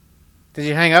Did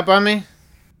you hang up on me?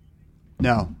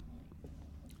 No.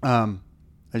 I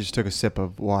just took a sip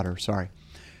of water. Sorry.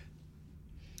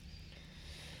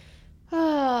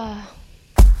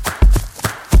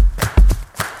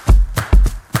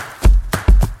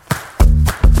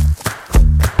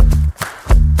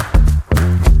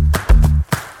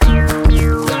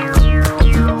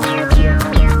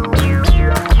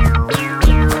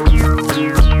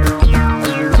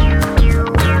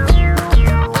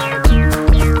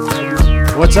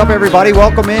 What's up, everybody?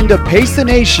 Welcome into Pace the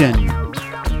Nation.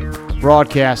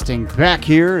 Broadcasting back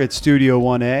here at Studio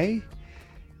 1A.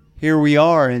 Here we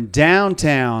are in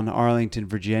downtown Arlington,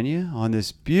 Virginia on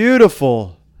this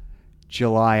beautiful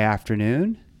July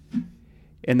afternoon.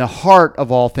 In the heart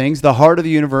of all things, the heart of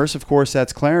the universe, of course,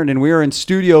 that's Clarendon. We are in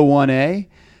Studio 1A,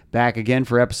 back again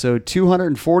for episode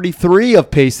 243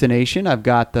 of Pace the Nation. I've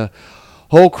got the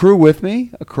whole crew with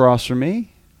me, across from me.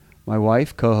 My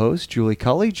wife, co-host, Julie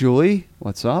Cully. Julie,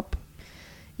 what's up?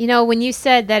 You know, when you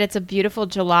said that it's a beautiful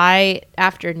July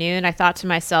afternoon, I thought to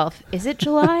myself, is it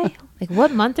July? Like,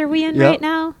 what month are we in right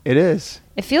now? It is.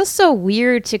 It feels so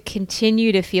weird to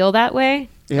continue to feel that way.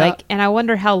 Yeah. And I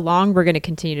wonder how long we're going to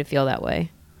continue to feel that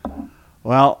way.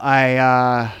 Well,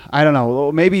 I don't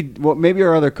know. Maybe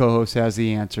our other co-host has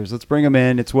the answers. Let's bring him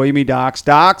in. It's William E. Docs.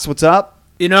 Docs, what's up?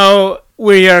 You know,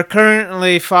 we are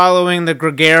currently following the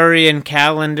Gregorian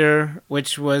calendar,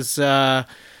 which was an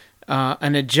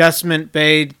adjustment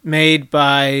made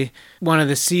by one of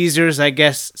the Caesars, I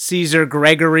guess Caesar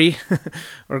Gregory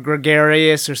or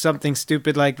Gregarious or something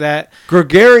stupid like that.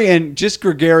 Gregorian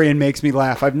makes me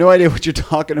laugh. I have no idea what you're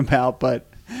talking about, but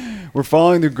we're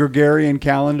following the Gregorian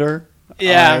calendar.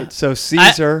 Yeah. All right, so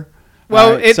Caesar.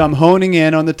 So I'm honing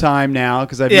in on the time now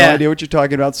because I have no idea what you're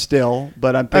talking about still,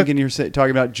 but I'm thinking you're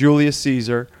talking about Julius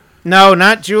Caesar. No,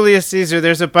 not Julius Caesar.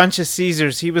 There's a bunch of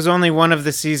Caesars. He was only one of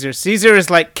the Caesars. Caesar is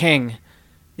like king,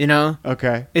 you know?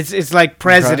 Okay. It's like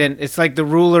president. Okay. It's like the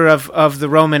ruler of the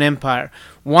Roman Empire.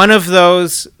 One of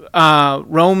those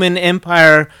Roman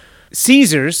Empire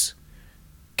Caesars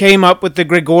came up with the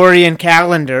Gregorian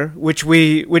calendar, which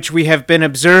we have been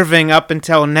observing up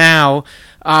until now.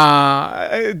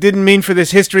 Didn't mean for this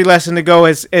history lesson to go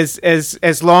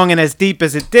as long and as deep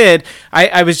as it did.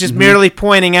 I was just merely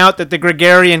pointing out that the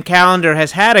Gregorian calendar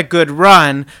has had a good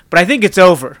run, but I think it's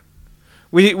over.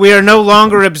 We are no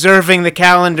longer observing the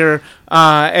calendar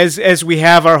as we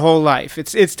have our whole life.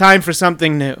 It's time for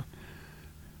something new.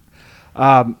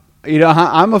 I'm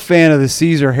a fan of the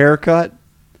Caesar haircut.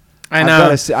 I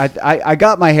know. I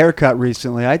got my haircut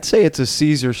recently. I'd say it's a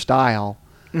Caesar style.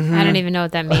 Mm-hmm. I don't even know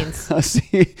what that means.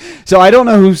 So I don't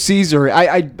know who Caesar is.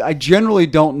 I generally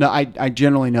don't know. I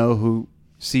generally know who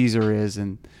Caesar is,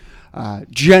 and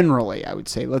generally I would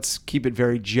say let's keep it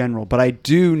very general. But I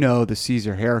do know the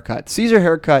Caesar haircut. Caesar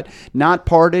haircut, not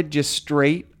parted, just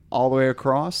straight all the way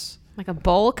across. Like a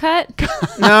bowl cut?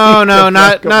 No,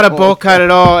 not a bowl cut at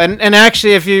all. And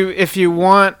actually, if you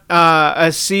want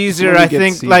a Caesar, I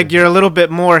think Caesar. Like you're a little bit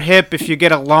more hip if you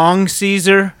get a long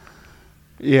Caesar.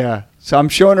 Yeah. So I'm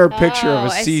showing her a picture of a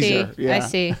Caesar. Yeah. I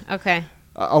see. Okay.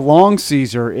 A long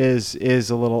Caesar is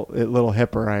a little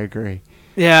hipper. I agree.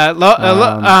 Yeah.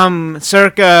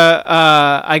 Circa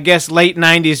I guess late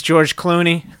 '90s George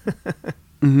Clooney.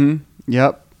 Mm-hmm.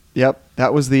 Yep.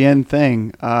 That was the end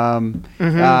thing.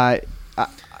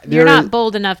 You're not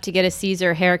bold enough to get a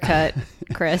Caesar haircut,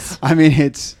 Chris. I mean,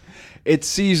 it's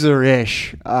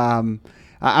Caesar-ish. I'm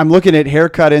looking at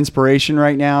haircut inspiration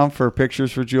right now for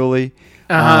pictures for Julie.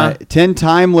 10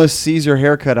 timeless Caesar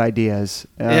haircut ideas.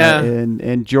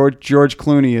 And George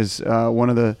Clooney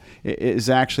is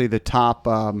actually the top.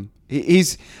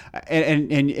 He's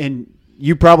and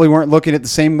you probably weren't looking at the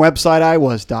same website I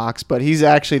was, Docs, but he's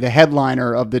actually the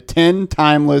headliner of the 10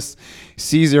 timeless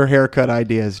Caesar haircut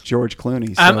ideas, George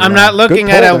Clooney. So, I'm not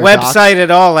looking at a website at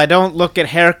all. I don't look at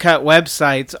haircut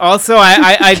websites. Also,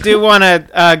 I do want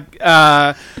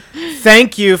to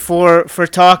thank you for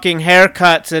talking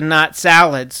haircuts and not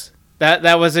salads.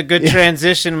 That was a good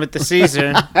transition with the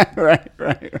Caesar. Right.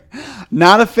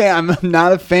 Not a fan. I'm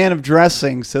not a fan of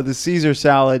dressing, so the Caesar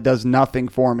salad does nothing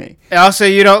for me. Also,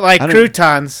 you don't like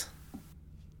croutons.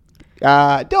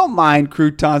 Don't mind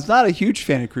croutons. Not a huge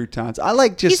fan of croutons.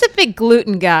 He's a big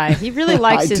gluten guy. He really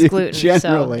likes his gluten,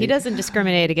 generally. So he doesn't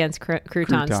discriminate against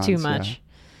croutons too much.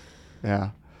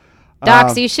 Yeah.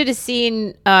 Docs, you should have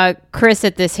seen Chris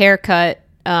at this haircut.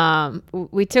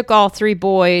 We took all three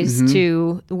boys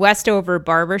to Westover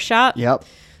Barbershop. Yep.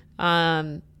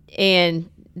 And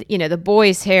you know, the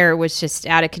boy's hair was just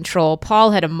out of control.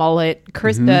 Paul had a mullet.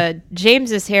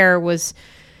 James's hair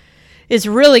is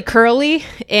really curly,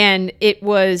 and it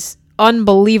was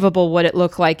unbelievable what it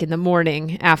looked like in the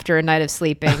morning after a night of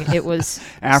sleeping. It was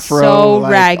Afro, so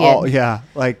like, ragged.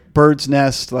 like bird's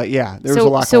nest. Like, there was a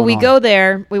lot So going we on. go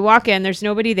there, we walk in, there's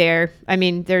nobody there. I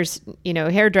mean, there's,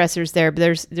 hairdressers there,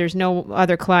 but there's no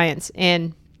other clients.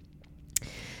 And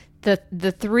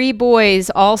the three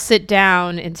boys all sit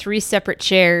down in three separate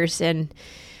chairs, and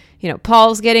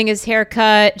Paul's getting his hair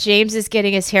cut, James is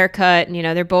getting his hair cut, and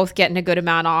they're both getting a good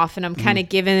amount off, and I'm kind of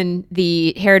giving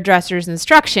the hairdressers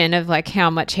instruction of like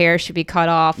how much hair should be cut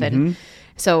off. And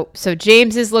so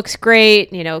James's looks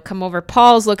great, come over,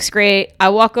 Paul's looks great. I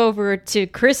walk over to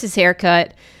Chris's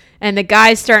haircut, and the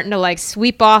guy's starting to like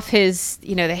sweep off his,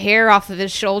 the hair off of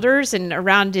his shoulders and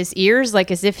around his ears,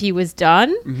 like as if he was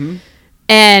done.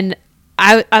 And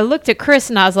I looked at Chris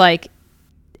and I was like,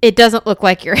 it doesn't look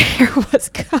like your hair was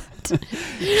cut.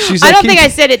 She's I like, don't think I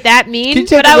said it that mean,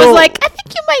 but I was like, I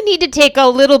think you might need to take a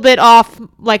little bit off,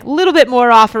 like a little bit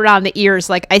more off around the ears.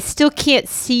 Like I still can't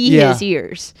see his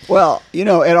ears. Well,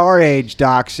 at our age,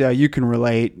 docs, you can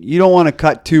relate. You don't want to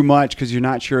cut too much because you're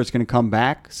not sure it's going to come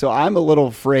back. So I'm a little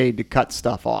afraid to cut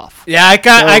stuff off. Yeah, I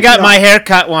got my hair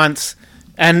cut once,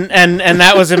 and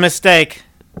that was a mistake.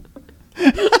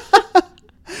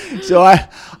 So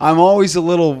I'm always a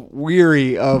little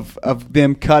weary of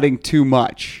them cutting too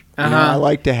much. I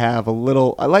like to have a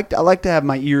little. I like to have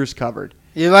my ears covered.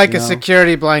 You like a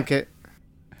security blanket?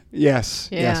 Yes,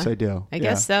 yes, I do. I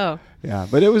guess so. Yeah,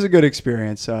 but it was a good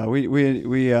experience. We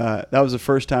that was the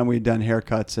first time we'd done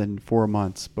haircuts in 4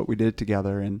 months, but we did it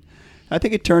together, and I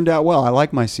think it turned out well. I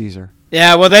like my Caesar.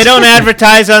 Yeah, well, they don't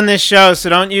advertise on this show, so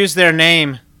don't use their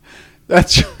name.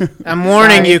 That's true. I'm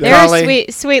warning you, They're Carly.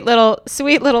 a sweet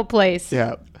little place.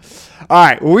 Yeah. All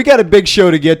right. Well, we got a big show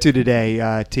to get to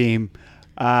today, team,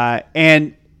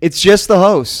 and it's just the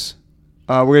hosts.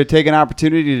 We're going to take an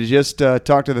opportunity to just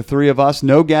talk to the three of us.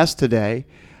 No guests today,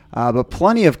 but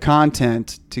plenty of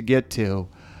content to get to.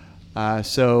 I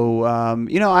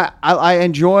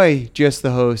enjoy just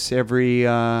the hosts every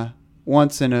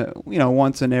once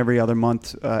in every other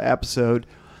month episode.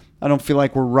 I don't feel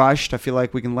like we're rushed. I feel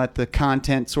like we can let the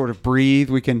content sort of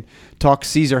breathe. We can talk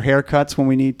Caesar haircuts when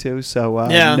we need to. So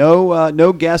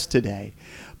no guests today,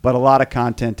 but a lot of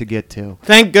content to get to.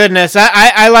 Thank goodness.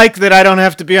 I like that I don't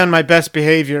have to be on my best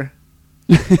behavior.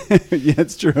 Yeah,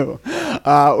 it's true.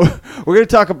 We're going to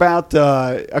talk about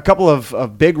a couple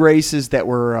of big races that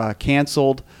were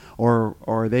canceled,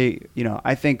 or they,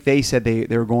 I think they said they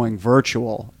were going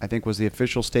virtual. I think was the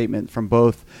official statement from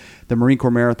both the Marine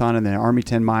Corps Marathon and the Army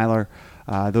 10 miler.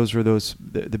 Those were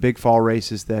the big fall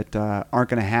races that aren't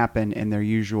going to happen in their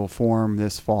usual form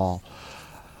this fall.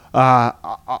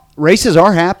 Races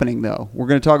are happening, though. We're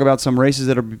going to talk about some races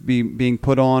that are being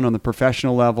put on the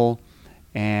professional level,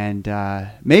 and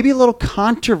maybe a little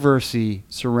controversy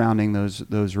surrounding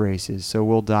those races. So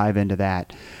we'll dive into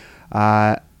that.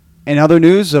 And other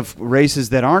news of races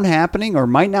that aren't happening or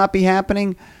might not be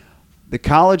happening, the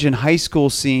college and high school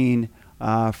scene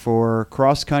for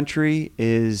cross country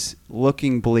is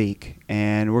looking bleak,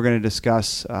 and we're going to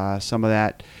discuss some of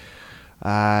that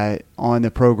on the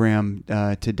program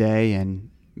today, and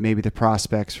maybe the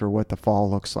prospects for what the fall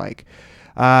looks like.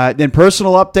 Then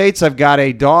personal updates. I've got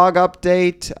a dog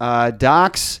update.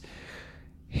 Doc's,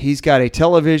 he's got a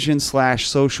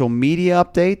television/social media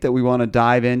update that we want to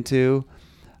dive into.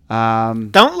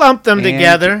 Don't lump them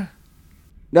together.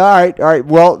 All right.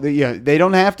 Well, they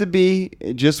don't have to be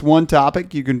just one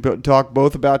topic. You can talk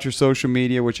both about your social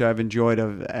media, which I've enjoyed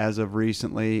as of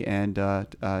recently, and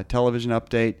television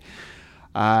update.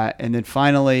 And then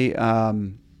finally,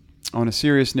 on a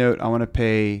serious note, I want to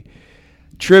pay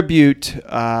tribute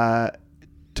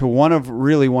to one of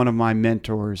my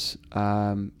mentors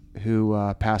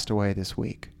who passed away this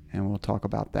week, and we'll talk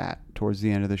about that towards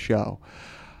the end of the show.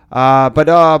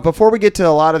 But before we get to a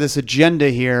lot of this agenda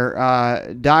here,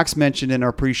 Doc's mentioned in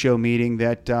our pre-show meeting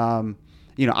that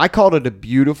I called it a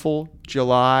beautiful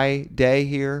July day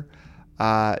here.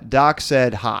 Doc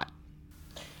said hot.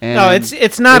 And no,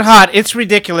 it's not hot. It's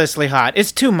ridiculously hot.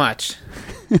 It's too much.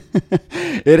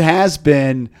 It has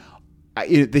been.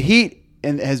 The heat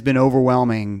has been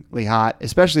overwhelmingly hot,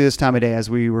 especially this time of day as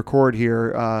we record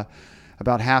here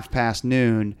about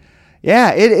noon.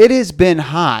 Yeah, it has been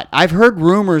hot. I've heard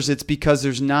rumors it's because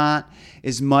there's not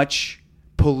as much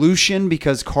pollution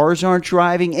because cars aren't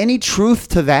driving. Any truth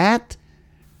to that?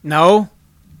 No.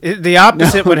 The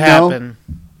opposite would happen.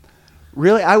 No.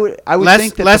 Really? I would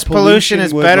think that less the pollution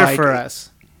is better for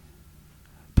us.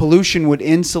 Pollution would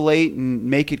insulate and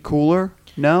make it cooler?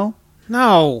 No?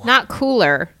 No. Not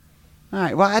cooler. All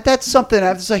right. Well, that's something.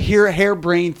 That's a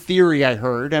harebrained theory I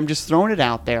heard. I'm just throwing it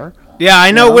out there. Yeah,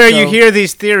 I know where you hear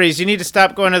these theories. You need to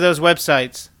stop going to those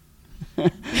websites.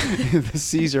 the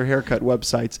Caesar haircut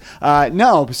websites.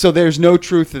 No, so there's no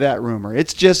truth to that rumor.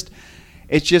 It's just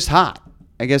hot.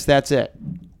 I guess that's it.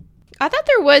 I thought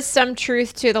there was some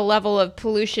truth to the level of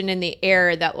pollution in the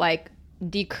air that like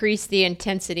decreased the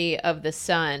intensity of the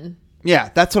sun. Yeah,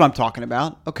 that's what I'm talking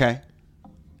about. Okay.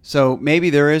 So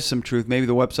maybe there is some truth. Maybe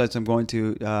the websites I'm going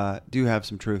to do have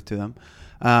some truth to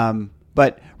them.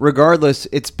 But regardless,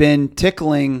 it's been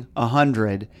tickling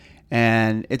 100,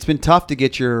 and it's been tough to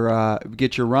get your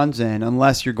runs in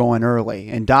unless you're going early.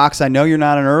 And Docs, I know you're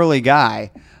not an early guy.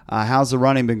 How's the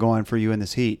running been going for you in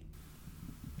this heat?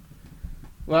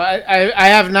 Well, I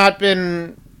have not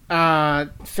been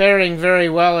faring very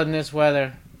well in this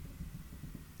weather.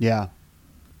 Yeah.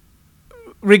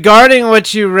 Regarding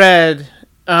what you read,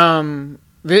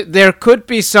 there could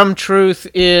be some truth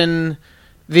in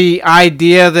the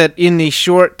idea that in the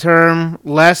short term,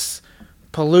 less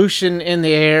pollution in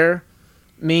the air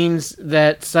means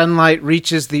that sunlight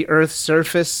reaches the Earth's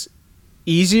surface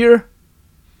easier.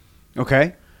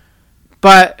 Okay.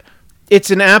 But it's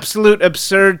an absolute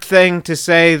absurd thing to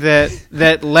say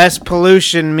that less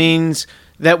pollution means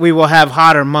that we will have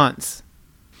hotter months.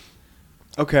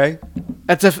 Okay.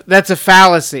 That's a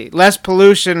fallacy. Less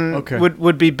pollution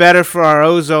would be better for our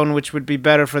ozone, which would be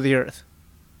better for the Earth.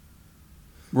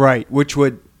 Right, which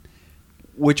would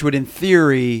in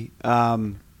theory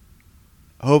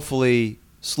hopefully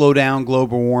slow down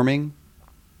global warming.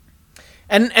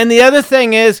 And the other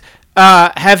thing is,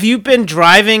 have you been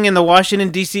driving in the Washington,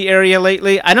 D.C. area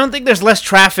lately? I don't think there's less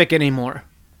traffic anymore.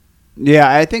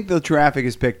 Yeah, I think the traffic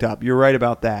has picked up. You're right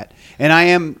about that. And I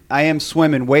am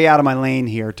swimming way out of my lane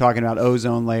here, talking about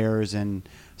ozone layers and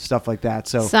stuff like that.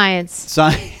 So science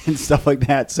and stuff like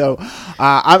that. So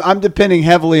I'm depending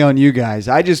heavily on you guys.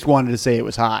 I just wanted to say it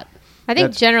was hot. I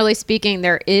think generally speaking,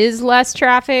 there is less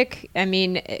traffic. I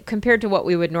mean, compared to what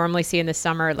we would normally see in the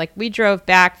summer. Like we drove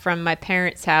back from my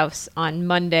parents' house on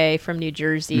Monday from New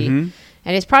Jersey, and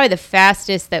it's probably the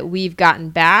fastest that we've gotten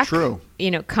back. True.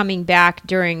 Coming back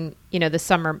during the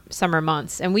summer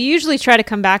months, and we usually try to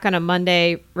come back on a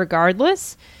Monday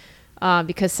regardless,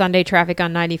 because Sunday traffic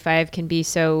on 95 can be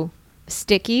so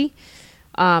sticky.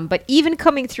 But even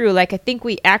coming through, like I think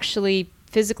we actually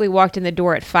physically walked in the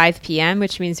door at 5 p.m.,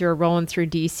 which means we were rolling through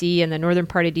D.C. and the northern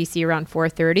part of D.C. around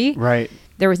 4:30. Right.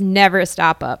 There was never a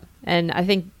stop up. And I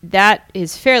think that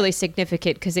is fairly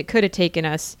significant because it could have taken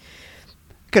us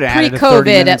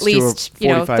pre-COVID at least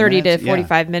 30 to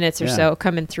 45 minutes or so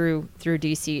coming through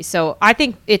DC. So I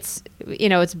think it's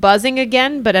buzzing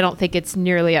again, but I don't think it's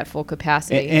nearly at full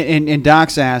capacity. And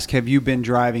Doc's asked, have you been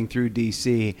driving through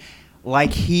DC?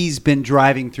 Like he's been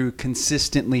driving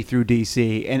consistently through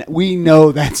DC, and we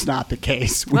know that's not the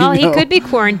case. He could be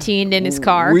quarantined in his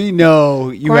car. We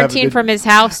know you quarantined from his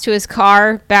house to his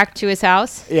car, back to his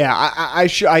house. Yeah,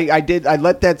 I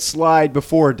let that slide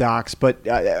before, Docs. But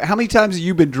how many times have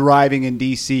you been driving in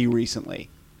DC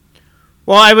recently?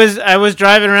 Well, I was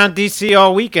driving around DC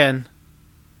all weekend.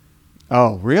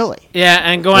 Oh, really? Yeah,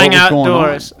 and going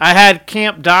outdoors. I had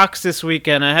Camp Docks this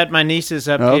weekend. I had my nieces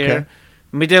up here.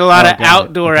 We did a lot of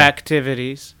outdoor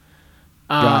activities.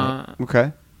 Got it.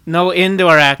 Okay. No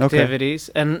indoor activities.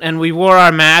 Okay. And we wore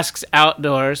our masks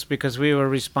outdoors because we were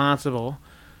responsible.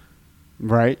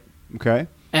 Right. Okay.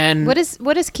 And what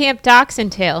does Camp Docks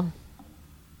entail?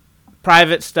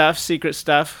 Private stuff, secret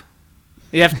stuff.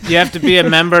 You have to be a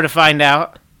member to find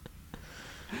out.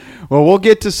 Well, we'll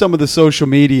get to some of the social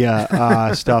media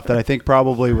stuff that I think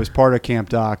probably was part of Camp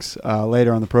Docks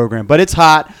later on the program. But it's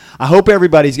hot. I hope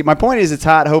everybody's... My point is it's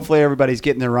hot. Hopefully everybody's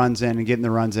getting their runs in and getting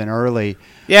their runs in early.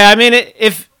 Yeah, I mean,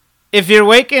 if you're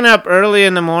waking up early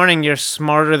in the morning, you're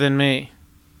smarter than me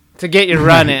to get your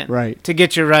run in. Right. To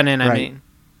get your run in, I mean.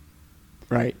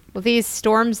 Right. Well, these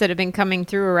storms that have been coming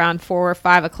through around 4 or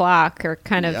 5 o'clock are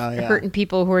kind of hurting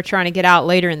people who are trying to get out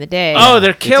later in the day. Oh,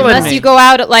 they're killing me. Unless you go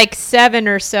out at like 7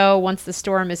 or so once the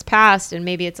storm is passed, and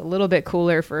maybe it's a little bit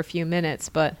cooler for a few minutes.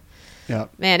 But,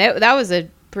 man, that was a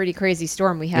pretty crazy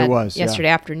storm we had yesterday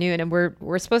afternoon, and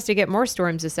we're supposed to get more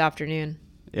storms this afternoon.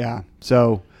 Yeah,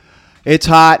 so it's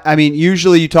hot. I mean,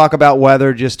 usually you talk about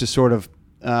weather just to sort of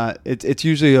it's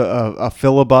usually a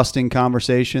filibustering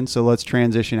conversation, so let's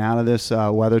transition out of this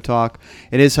weather talk.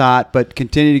 It is hot, but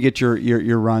continue to get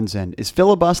your runs in. Is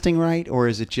filibustering right, or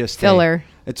is it just filler?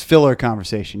 It's filler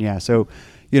conversation, yeah. So,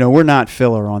 we're not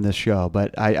filler on this show,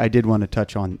 but I did want to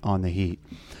touch on the heat.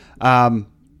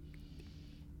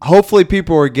 Hopefully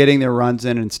people are getting their runs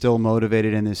in and still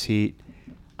motivated in this heat.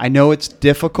 I know it's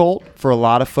difficult for a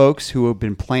lot of folks who have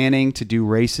been planning to do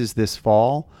races this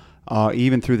fall,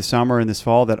 even through the summer and this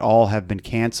fall, that all have been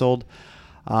canceled.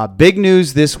 Big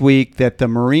news this week that the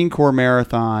Marine Corps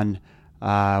Marathon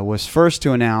was first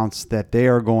to announce that they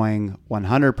are going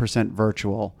 100%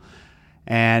 virtual.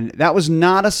 And that was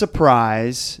not a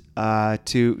surprise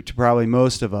to probably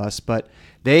most of us, but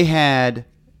they had,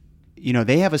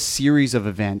 they have a series of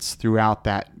events throughout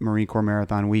that Marine Corps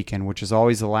Marathon weekend, which is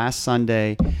always the last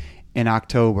Sunday in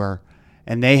October.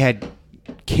 And they had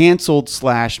canceled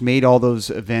 / made all those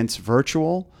events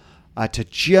virtual to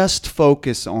just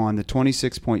focus on the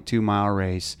 26.2 mile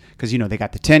race. Because, they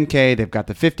got the 10K, they've got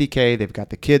the 50K, they've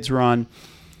got the kids run.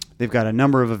 They've got a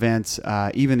number of events.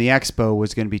 Even the expo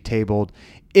was going to be tabled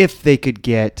if they could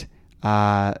get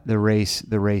the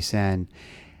race in.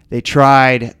 They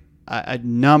tried a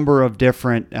number of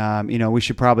different. We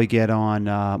should probably get on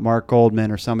Mark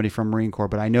Goldman or somebody from Marine Corps,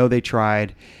 but I know they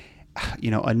tried,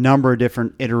 a number of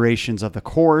different iterations of the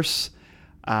course.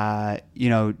 Through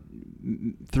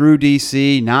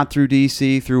DC, not through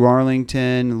DC, through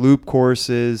Arlington, loop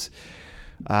courses.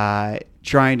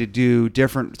 Trying to do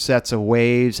different sets of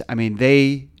waves. I mean,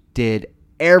 they did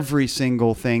every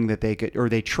single thing that they could, or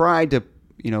they tried to,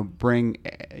 bring,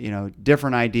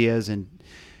 different ideas and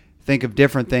think of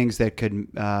different things that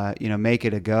could, make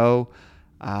it a go.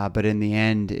 But in the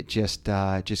end, it just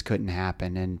couldn't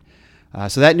happen.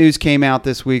 And so that news came out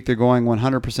this week. They're going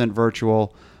 100%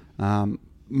 virtual.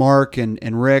 Mark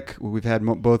and Rick, we've had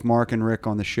both Mark and Rick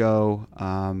on the show,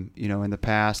 in the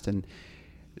past, and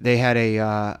they had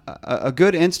a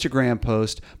good Instagram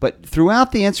post, but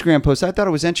throughout the Instagram post, I thought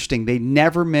it was interesting. They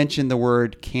never mentioned the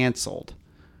word canceled,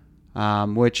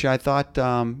 which I thought,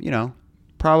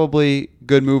 probably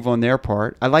good move on their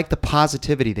part. I like the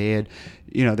positivity they had.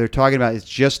 They're talking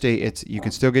about you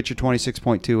can still get your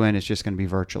 26.2 in. It's just going to be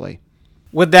virtually.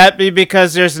 Would that be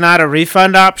because there's not a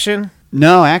refund option?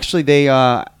 No, actually, they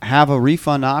have a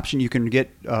refund option. You can get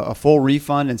a full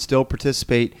refund and still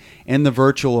participate in the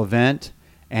virtual event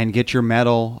and get your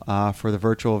medal for the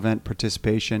virtual event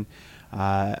participation.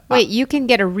 Wait, you can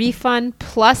get a refund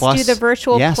plus do the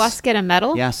virtual plus get a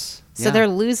medal? Yes. So they're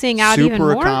losing out even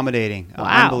more? Super accommodating.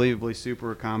 Wow. Unbelievably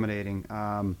super accommodating.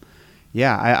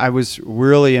 I was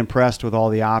really impressed with all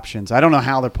the options. I don't know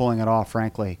how they're pulling it off,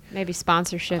 frankly. Maybe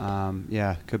sponsorship.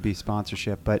 Could be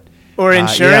sponsorship. Or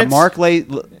insurance? Mark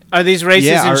Are these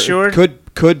races insured?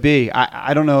 Could be.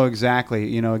 I don't know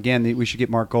exactly. Again, we should get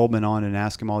Mark Goldman on and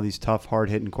ask him all these tough,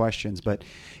 hard-hitting questions. But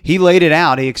he laid it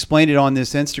out. He explained it on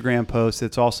this Instagram post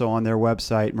that's also on their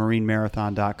website,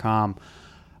 marinemarathon.com.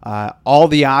 All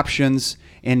the options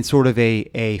in sort of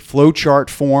a flowchart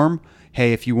form.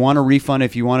 Hey, if you want a refund,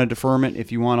 if you want a deferment,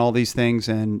 if you want all these things,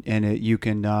 you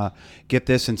can get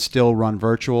this and still run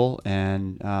virtual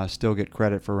and still get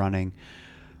credit for running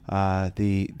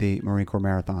the Marine Corps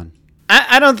Marathon.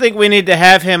 I don't think we need to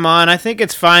have him on. I think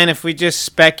it's fine if we just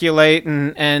speculate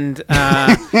and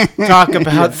talk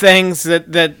about things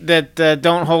that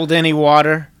don't hold any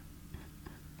water.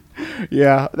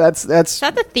 Yeah, that's Is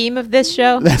that the theme of this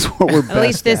show? That's what we're best at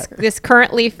least this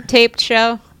currently taped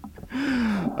show.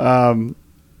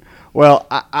 Well,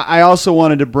 I also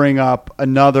wanted to bring up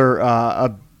another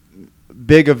a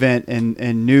big event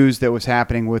and news that was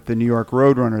happening with the New York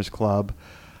Roadrunners Club.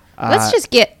 Let's just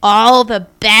get all the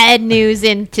bad news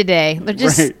in today. We're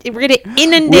going to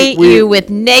inundate you with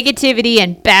negativity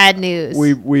and bad news.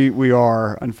 We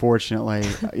are, unfortunately.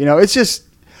 It's just,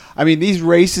 these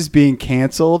races being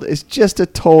canceled is just a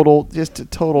total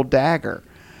dagger.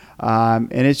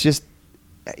 And it's just,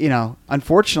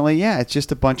 unfortunately, it's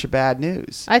just a bunch of bad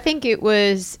news. I think it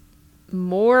was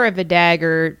more of a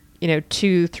dagger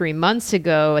 2-3 months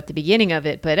ago at the beginning of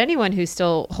it, but anyone who's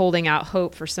still holding out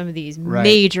hope for some of these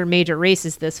major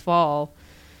races this fall,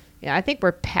 I think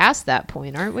we're past that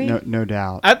point, aren't we? No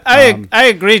doubt. I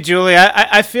agree, Julie.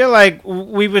 I feel like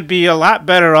we would be a lot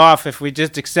better off if we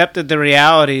just accepted the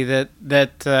reality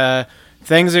that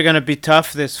things are going to be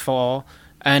tough this fall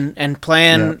and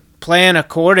plan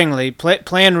accordingly,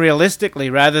 plan realistically,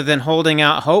 rather than holding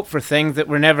out hope for things that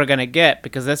we're never going to get,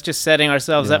 because that's just setting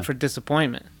ourselves up for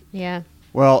disappointment. Yeah.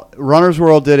 Well, Runner's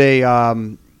World did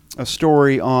a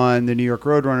story on the New York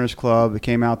Roadrunners Club that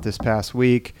came out this past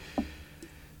week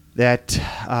that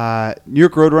New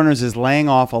York Roadrunners is laying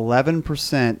off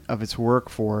 11% of its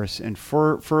workforce and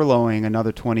furloughing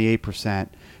another 28%.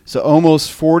 So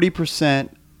almost 40%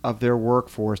 of their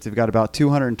workforce, they've got about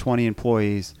 220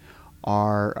 employees,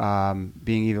 are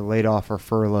being either laid off or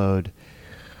furloughed.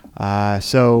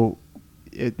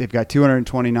 They've got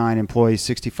 229 employees,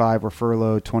 65 were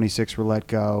furloughed, 26 were let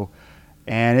go.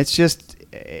 And it's just,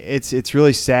 it's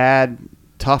really sad,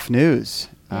 tough news.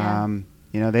 Yeah.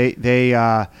 They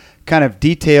kind of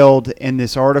detailed in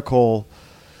this article,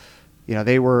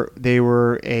 they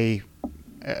were a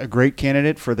a great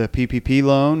candidate for the PPP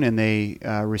loan, and they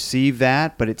received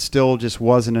that, but it still just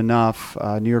wasn't enough.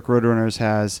 New York Roadrunners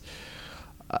has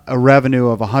a revenue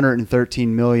of $113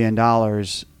 million,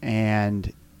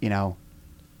 and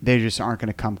they just aren't going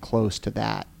to come close to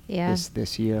that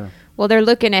this year. Well, they're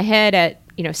looking ahead at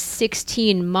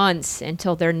 16 months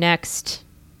until their next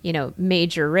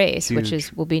major race, Huge.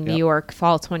 which will be New York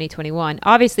Fall 2021.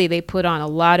 Obviously, they put on a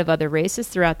lot of other races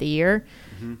throughout the year.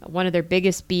 Mm-hmm. One of their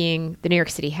biggest being the New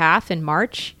York City Half in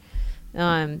March.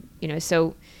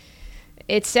 So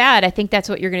it's sad. I think that's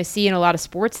what you're going to see in a lot of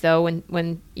sports, though,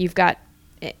 when you've got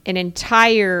an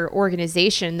entire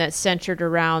organization that's centered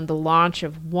around the launch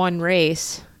of one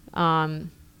race.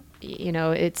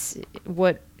 It's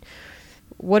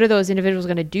what are those individuals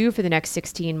going to do for the next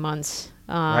 16 months?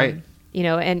 Right.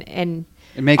 And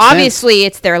it makes obviously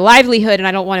sense. It's their livelihood, and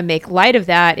I don't want to make light of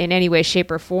that in any way,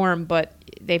 shape, or form, but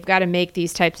they've got to make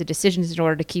these types of decisions in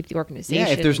order to keep the organization.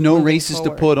 Yeah, if there's no races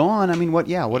forward. to put on, I mean, what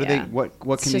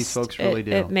can these folks really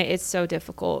do? It's so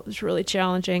difficult. It's really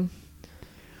challenging.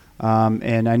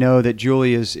 And I know that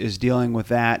Julie is dealing with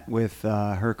that with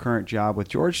her current job with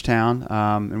Georgetown,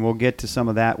 and we'll get to some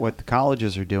of that, what the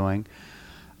colleges are doing.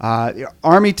 The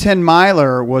Army 10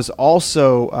 Miler was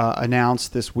also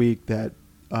announced this week that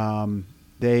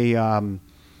they are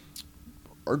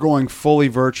going fully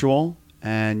virtual,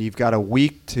 and you've got a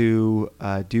week to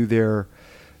do their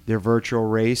virtual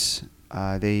race.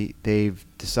 They've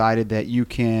decided that you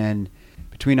can,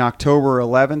 between October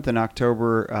 11th and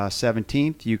October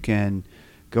 17th, you can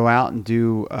go out and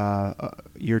do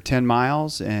your 10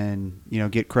 miles and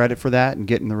get credit for that and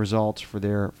getting the results for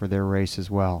their race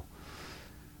as well.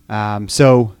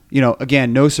 So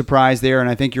again, no surprise there, and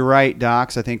I think you're right,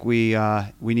 Docs. I think we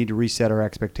need to reset our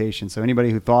expectations. So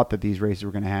anybody who thought that these races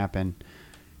were going to happen,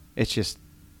 it's just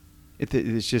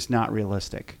not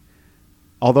realistic.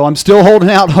 Although I'm still holding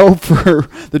out hope for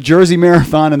the Jersey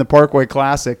Marathon and the Parkway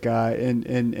Classic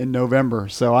in November.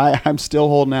 So I'm still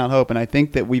holding out hope, and I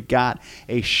think that we've got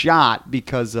a shot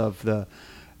because of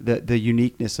the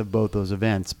uniqueness of both those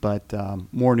events. But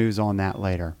more news on that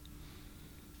later.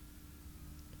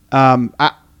 And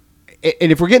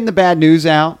if we're getting the bad news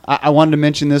out, I wanted to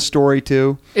mention this story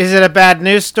too. Is it a bad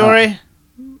news story?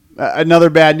 Another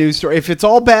bad news story. If it's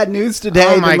all bad news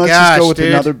today, then let's just go with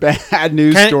another bad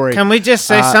news story. Can we just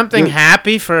say something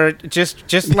happy for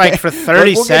just like for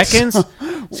 30 seconds?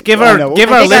 Let's give our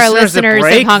listeners a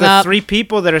break. The 3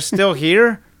 people that are still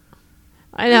here.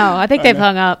 I know. I think they've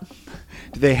hung up.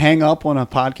 Do they hang up on a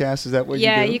podcast? Is that what you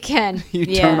do? Yeah, you can. You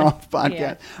turn off the podcast.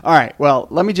 Yeah. All right. Well,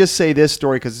 let me just say this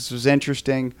story because this was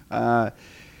interesting.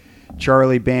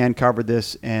 Charlie Band covered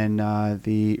this in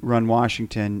the Run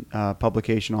Washington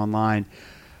publication online.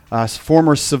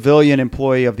 Former civilian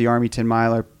employee of the Army 10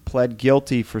 Miler pled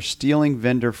guilty for stealing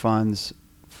vendor funds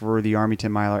for the Army 10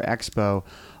 Miler Expo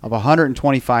of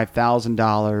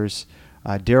 $125,000.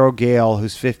 Daryl Gale,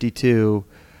 who's 52,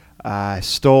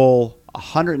 stole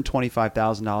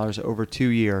 $125,000 over 2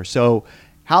 years. So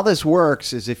how this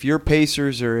works is if you're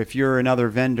Pacers or if you're another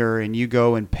vendor and you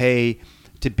go and pay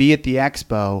to be at the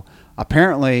expo,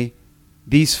 apparently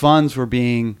these funds were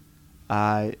being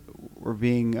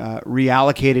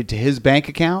reallocated to his bank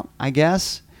account, I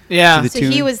guess. Yeah. So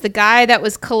he was the guy that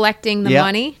was collecting the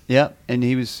money? Yep. And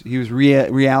he was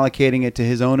reallocating it to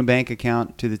his own bank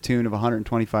account to the tune of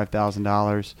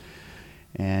 $125,000.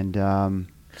 And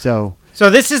so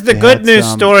this is the good news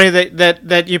story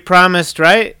that you promised,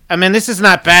 right? I mean, this is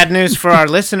not bad news for our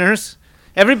listeners.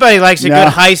 Everybody likes a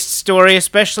good heist story,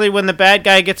 especially when the bad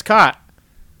guy gets caught.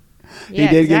 Yeah,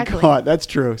 he did get caught. That's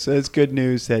true. So it's good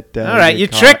news that. All right, you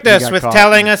tricked us with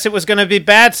telling us it was going to be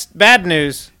bad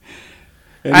news.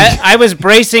 I was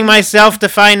bracing myself to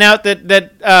find out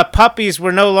that puppies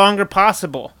were no longer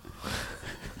possible.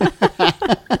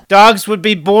 Dogs would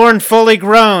be born fully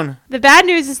grown. The bad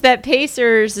news is that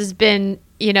Pacers has been,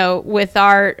 with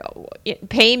our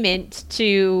payment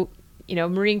to,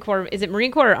 Marine Corps. Is it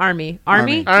Marine Corps or Army?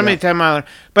 Army 10 Miler.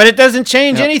 But it doesn't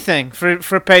change anything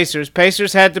for Pacers.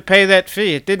 Pacers had to pay that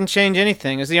fee. It didn't change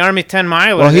anything. It was the Army 10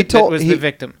 Miler that was the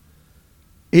victim.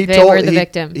 They were the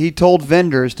victim. He told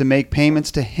vendors to make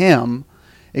payments to him,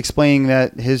 explaining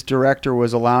that his director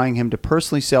was allowing him to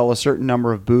personally sell a certain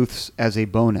number of booths as a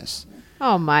bonus.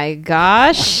 Oh, my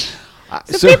gosh.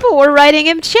 So people were writing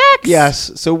him checks.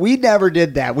 Yes. So we never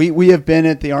did that. We have been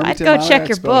at the Army. I'd go check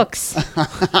your books.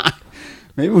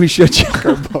 Maybe we should check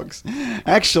our books.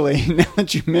 Actually, now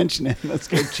that you mention it, let's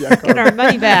go check Get our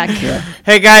money back. Yeah.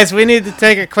 Hey, guys, we need to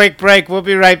take a quick break. We'll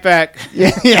be right back.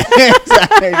 Yeah,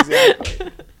 exactly.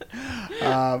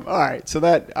 All right, so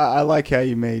that I like how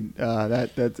you made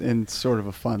that. That's in sort of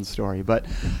a fun story, but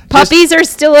Puppies are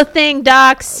still a thing,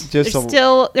 docs. Just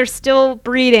They're still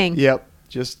breeding. Yep,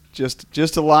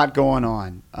 just a lot going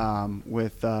on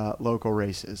with local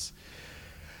races.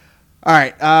 All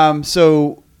right,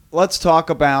 so let's talk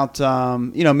about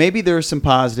maybe there's some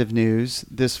positive news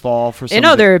this fall for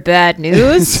some. There are bad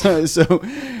news. so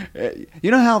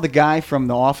you know how the guy from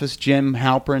The Office, Jim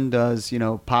Halpern, does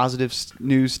positive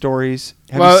news stories.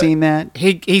 Have you seen that?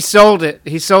 He sold it.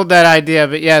 He sold that idea,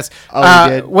 but yes. Oh, he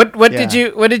did? What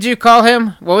Yeah. did you call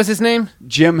him? What was his name?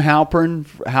 Jim Halpern.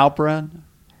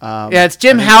 Yeah, it's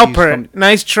Jim I think he's Halpern.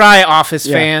 Nice try, Office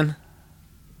Yeah. fan.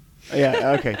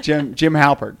 Yeah, okay, Jim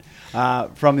Halpern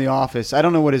from The Office. I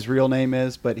don't know what his real name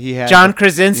is, but he had John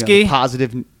Krasinski. the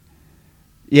positive.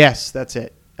 Yes, that's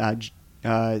it.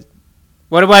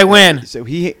 What do I win? So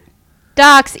he.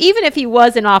 Docs, even if he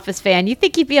was an Office fan, you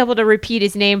think he'd be able to repeat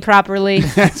his name properly?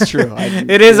 That's true.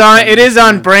 It is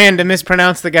on brand to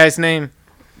mispronounce the guy's name.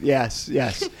 Yes.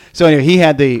 So anyway, he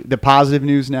had the positive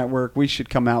news network. We should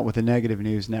come out with a negative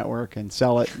news network and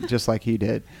sell it just like he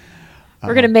did.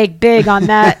 We're going to make big on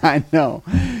that. I know.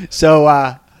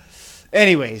 So,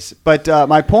 anyways, but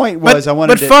my point was I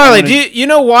wanted But to. Farley, do you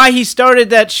know why he started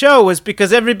that show? Was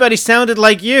because everybody sounded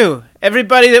like you.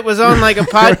 Everybody that was on like a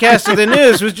podcast of the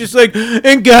news was just like,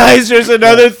 and guys, there's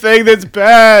another thing that's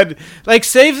bad. Like,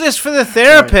 save this for the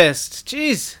therapist.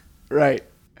 Jeez. Right.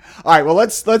 All right. Well,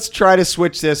 let's try to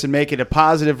switch this and make it a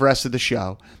positive rest of the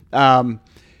show.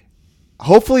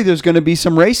 Hopefully, there's going to be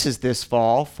some races this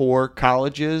fall for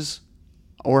colleges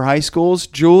or high schools.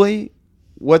 Julie,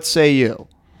 what say you?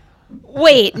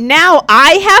 Wait, now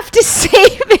I have to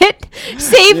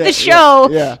save the show.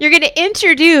 Yeah. You're going to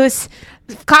introduce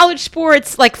college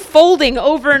sports like folding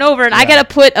over and over, and I got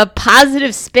to put a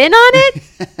positive spin on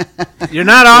it? You're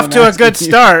not off to a good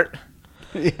start.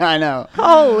 Yeah, I know.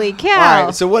 Holy cow. All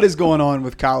right. So, what is going on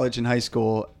with college and high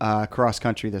school cross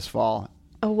country this fall?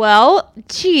 Well,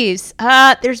 geez,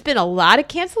 there's been a lot of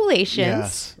cancellations.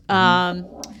 Yes.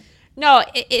 No,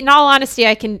 in all honesty,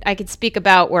 I can speak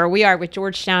about where we are with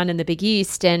Georgetown in the Big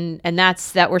East, and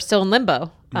that's that we're still in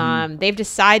limbo. They've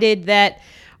decided that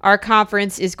our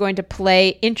conference is going to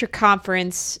play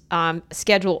interconference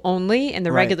schedule only in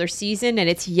the regular season, and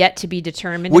it's yet to be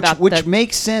determined. Which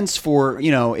makes sense for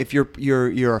if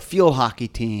you're a field hockey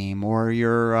team or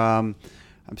you're I'm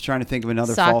trying to think of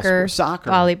another fall sport. Soccer,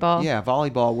 volleyball. Yeah,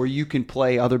 volleyball, where you can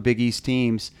play other Big East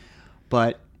teams,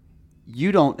 but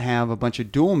you don't have a bunch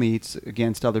of dual meets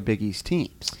against other Big East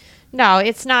teams. No,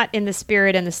 it's not in the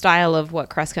spirit and the style of what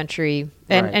cross country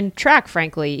and track,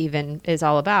 frankly, even is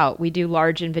all about. We do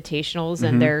large invitationals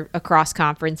and they're across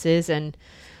conferences, and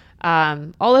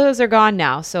all of those are gone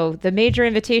now. So the major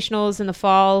invitationals in the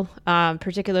fall,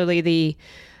 particularly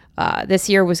this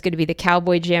year was going to be the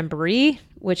Cowboy Jamboree,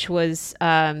 which was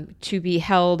to be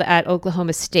held at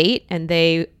Oklahoma State, and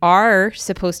they are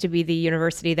supposed to be the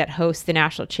university that hosts the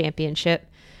national championship,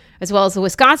 as well as the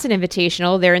Wisconsin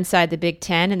Invitational. They're inside the Big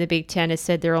Ten, and the Big Ten has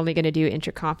said they're only going to do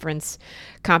interconference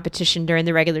competition during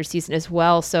the regular season as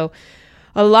well. So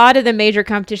a lot of the major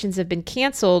competitions have been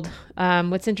canceled.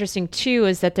 What's interesting, too,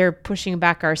 is that they're pushing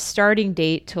back our starting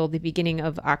date till the beginning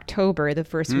of October, the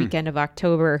first weekend of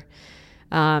October.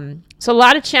 So a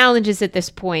lot of challenges at this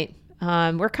point.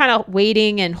 We're kind of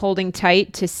waiting and holding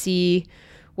tight to see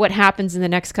what happens in the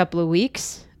next couple of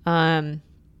weeks.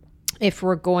 If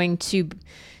we're going to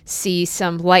see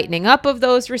some lightening up of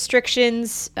those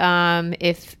restrictions,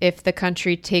 if the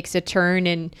country takes a turn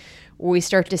and we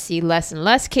start to see less and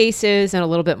less cases and a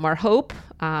little bit more hope.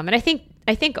 And I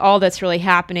think all that's really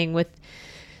happening with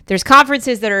there's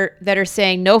conferences that are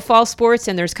saying no fall sports,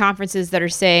 and there's conferences that are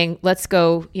saying let's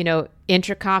go,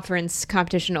 intra-conference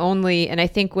competition only. And I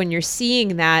think when you're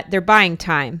seeing that, they're buying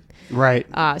time. Right.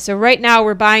 So right now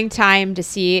we're buying time to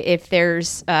see if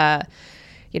there's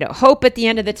hope at the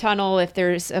end of the tunnel, if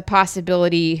there's a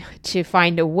possibility to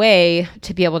find a way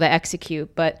to be able to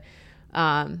execute. But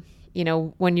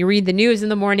when you read the news in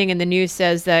the morning and the news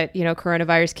says that,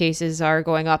 coronavirus cases are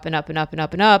going up and up and up and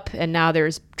up and up, and now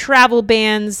there's travel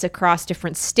bans across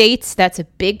different states. That's a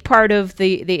big part of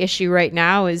the issue right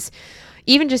now, is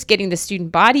even just getting the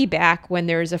student body back when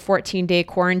there's a 14-day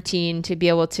quarantine to be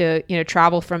able to,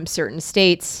 travel from certain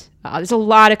states. There's a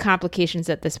lot of complications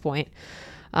at this point.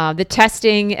 The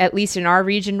testing, at least in our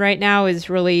region right now, is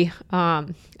really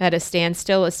at a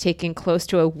standstill. It's taking close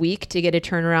to a week to get a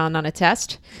turnaround on a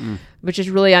test, which is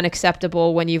really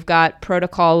unacceptable when you've got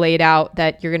protocol laid out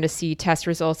that you're going to see test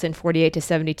results in 48 to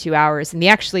 72 hours. And the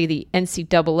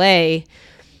NCAA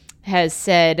has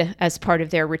said, as part of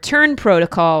their return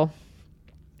protocol,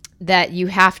 that you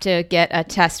have to get a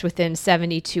test within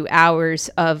 72 hours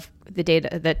of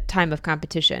the time of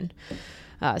competition.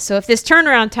 So if this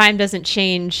turnaround time doesn't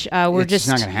change, it's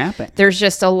not going to happen. There's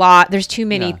just there's too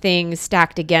many things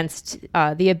stacked against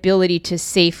the ability to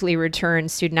safely return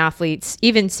student athletes,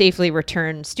 even safely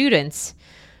return students,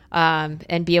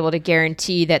 and be able to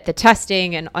guarantee that the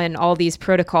testing and all these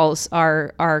protocols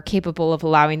are capable of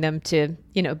allowing them to,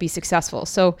 be successful.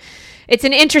 So it's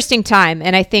an interesting time.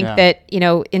 And I think that,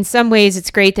 in some ways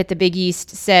it's great that the Big East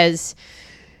says,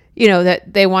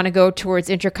 that they want to go towards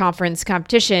interconference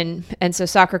competition. And so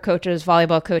soccer coaches,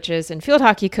 volleyball coaches, and field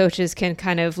hockey coaches can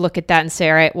kind of look at that and say,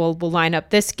 all right, well, we'll line up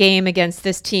this game against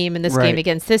this team and this game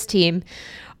against this team.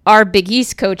 Our Big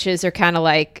East coaches are kind of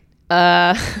like,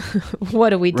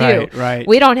 what do we do? Right.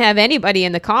 We don't have anybody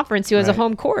in the conference who has a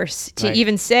home course to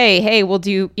even say, hey, we'll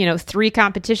do, 3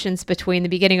 competitions between the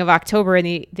beginning of October and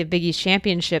the Big East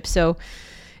Championship. So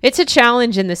it's a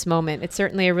challenge in this moment. It's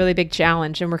certainly a really big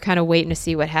challenge, and we're kind of waiting to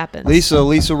see what happens.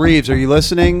 Lisa Reeves, are you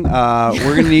listening? We're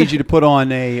going to need you to put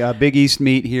on a Big East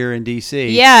meet here in D.C.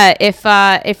 Yeah,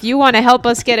 if you want to help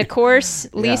us get a course,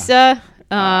 Lisa,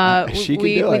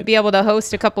 we'd be able to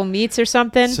host a couple meets or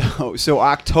something. So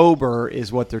October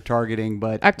is what they're targeting,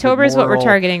 but October is what we're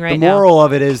targeting right now. The moral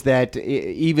of it is that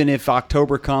even if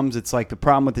October comes, it's like the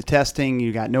problem with the testing.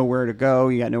 You got nowhere to go.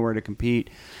 You got nowhere to compete.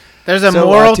 There's a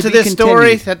moral to this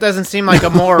story? That doesn't seem like a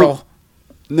moral.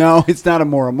 No, it's not a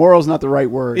moral. Moral's not the right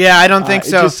word. Yeah, I don't think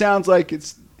so. It just sounds like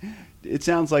it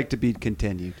sounds like to be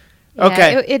continued. Yeah,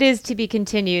 okay. It is to be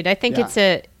continued. I think it's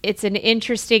an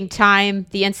interesting time.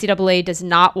 The NCAA does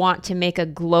not want to make a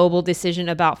global decision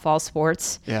about fall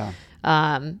sports. Yeah.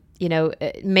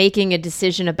 Making a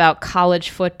decision about college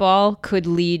football could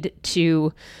lead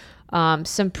to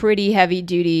some pretty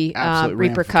heavy-duty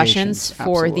repercussions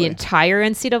for the entire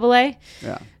NCAA.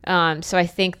 Yeah. So I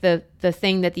think the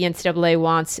thing that the NCAA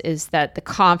wants is that the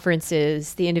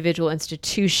conferences, the individual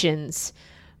institutions,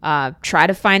 try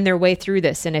to find their way through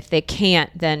this, and if they can't,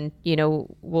 then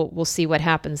we'll see what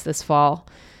happens this fall.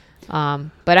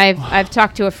 But I've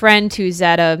talked to a friend who's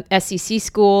at a SEC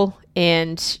school,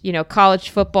 and college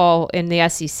football in the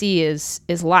SEC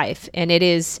is life, and it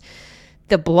is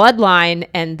the bloodline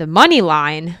and the money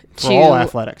line for all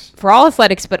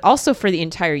athletics, but also for the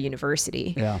entire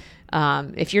university. Yeah.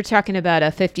 If you're talking about a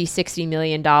 $50-60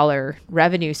 million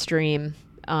revenue stream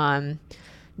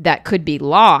that could be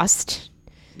lost,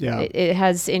 it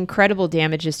has incredible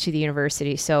damages to the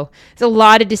university. So there's a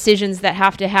lot of decisions that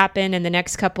have to happen in the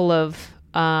next couple of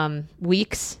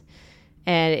weeks,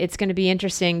 and it's going to be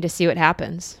interesting to see what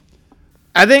happens.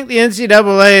 I think the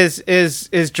NCAA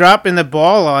is dropping the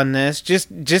ball on this.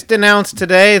 Just announced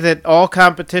today that all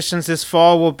competitions this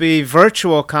fall will be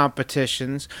virtual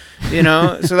competitions.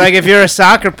 So like if you're a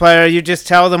soccer player, you just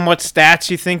tell them what stats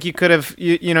you think you could have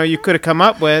come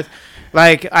up with.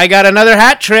 Like, I got another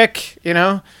hat trick.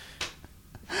 It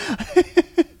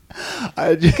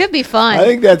could be fun. I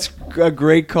think that's a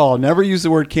great call. Never use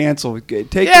the word cancel.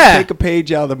 Take a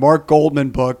page out of the Mark Goldman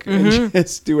book and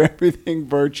just do everything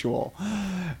virtual.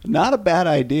 Not a bad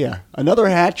idea. Another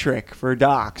hat trick for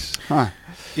docs. Huh.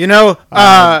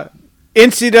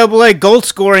 NCAA goal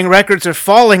scoring records are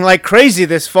falling like crazy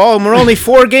this fall, and we're only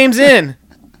 4 games in.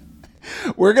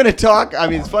 We're going to talk. I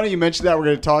mean, it's funny you mentioned that. We're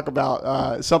going to talk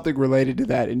about something related to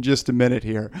that in just a minute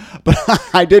here. But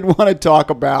I did want to talk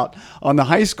about, on the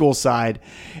high school side,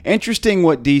 interesting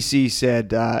what DC said.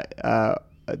 The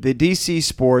DC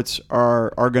sports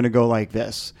are going to go like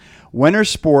this. Winter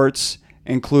sports,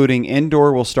 including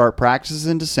indoor, will start practices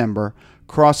in December.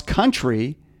 Cross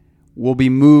country will be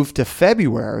moved to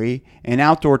February, and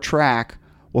outdoor track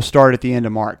will start at the end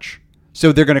of March.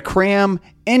 So they're going to cram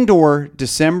indoor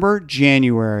December,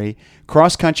 January.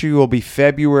 Cross country will be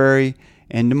February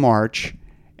into March,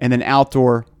 and then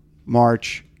outdoor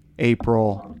March,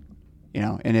 April,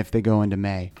 and if they go into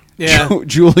May. Yeah.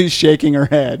 Julie's shaking her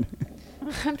head.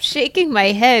 I'm shaking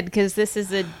my head because this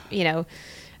is a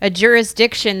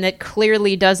jurisdiction that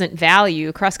clearly doesn't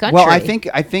value cross country. Well, I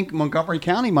think Montgomery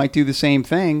County might do the same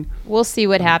thing. We'll see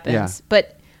what happens. Yeah.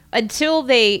 But until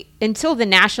the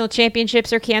national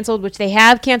championships are canceled, which they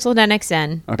have canceled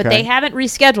NXN, but they haven't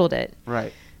rescheduled it.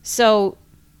 Right. So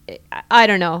I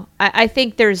don't know. I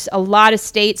think there's a lot of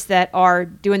states that are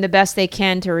doing the best they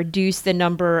can to reduce the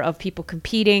number of people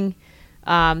competing.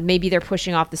 Maybe they're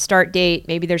pushing off the start date.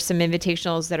 Maybe there's some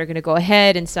invitationals that are going to go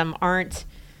ahead and some aren't.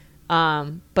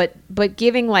 But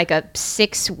giving like a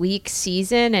 6-week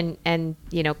season and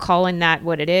calling that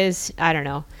what it is, I don't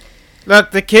know.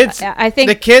 Look, the kids. I think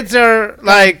the kids are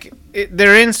like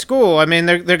they're in school. I mean,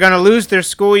 they're going to lose their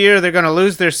school year. They're going to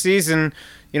lose their season.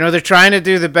 They're trying to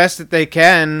do the best that they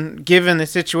can given the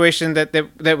situation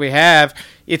that we have.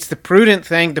 It's the prudent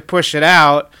thing to push it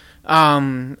out.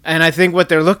 And I think what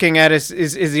they're looking at is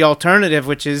the alternative,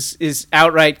 which is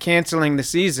outright canceling the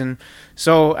season.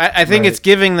 So I think it's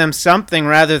giving them something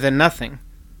rather than nothing.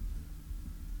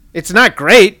 It's not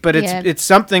great, but it's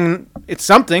something. It's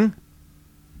something.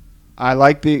 I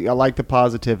like the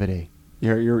positivity.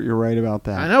 You're right about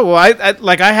that. I know. Well,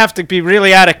 I have to be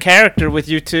really out of character with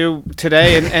you two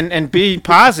today and be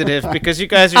positive because you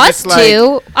guys are just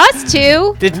like us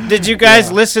two. Did you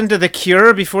guys listen to The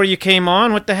Cure before you came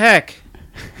on? What the heck?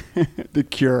 The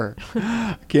Cure.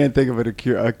 I can't think of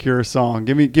a Cure song.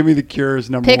 Give me The Cure's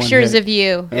number one Pictures hit. of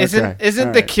You. Isn't All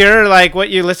The right. Cure like what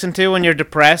you listen to when you're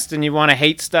depressed and you want to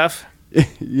hate stuff?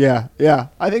 Yeah.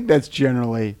 I think that's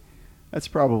generally. That's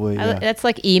probably. Yeah. That's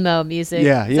like emo music.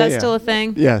 Yeah. Is that still a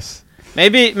thing? Yes.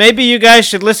 Maybe you guys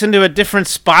should listen to a different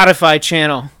Spotify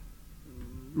channel.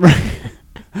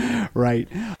 Right.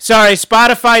 Sorry,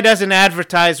 Spotify doesn't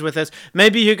advertise with us.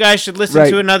 Maybe you guys should listen Right.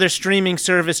 to another streaming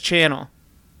service channel.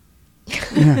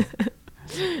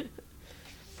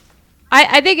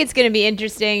 I think it's going to be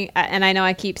interesting, and I know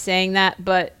I keep saying that,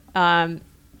 but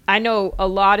I know a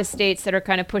lot of states that are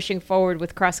kind of pushing forward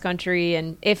with cross country,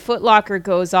 and if Foot Locker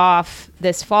goes off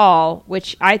this fall,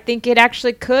 which I think it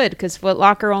actually could, because Foot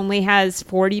Locker only has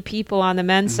 40 people on the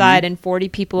men's side and 40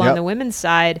 people on the women's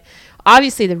side.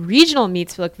 Obviously, the regional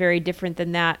meets look very different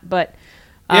than that, but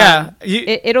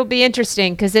it'll be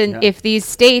interesting because if these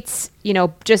states,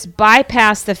 just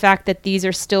bypass the fact that these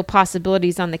are still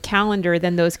possibilities on the calendar,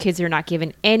 then those kids are not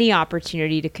given any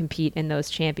opportunity to compete in those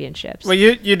championships. Well,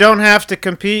 you don't have to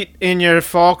compete in your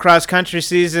fall cross country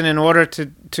season in order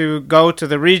to go to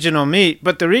the regional meet,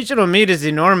 but the regional meet is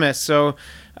enormous. So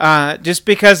just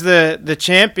because the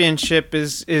championship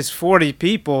is 40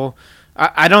 people,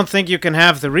 I don't think you can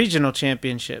have the regional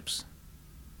championships.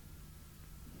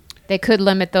 They could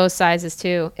limit those sizes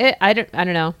too. I don't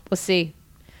know. We'll see.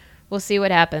 We'll see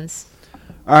what happens.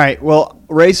 All right. Well,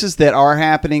 races that are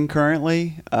happening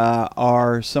currently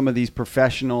are some of these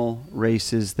professional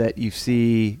races that you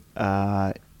see,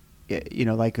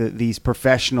 like these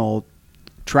professional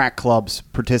track clubs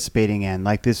participating in.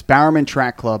 Like this Bowerman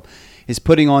Track Club is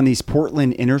putting on these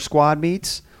Portland inter squad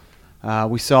meets.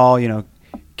 We saw,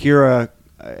 Kira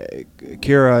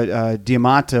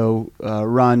Diamato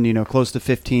run, close to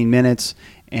 15 minutes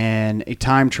and a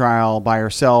time trial by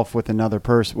herself with another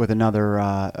person, with another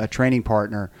a training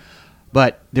partner.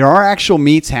 But there are actual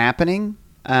meets happening,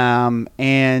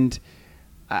 and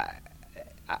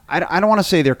I don't want to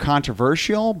say they're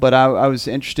controversial, but I was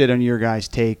interested in your guys'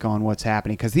 take on what's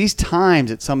happening, because these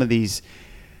times that some of these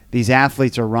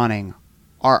athletes are running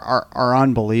are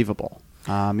unbelievable.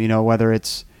 Whether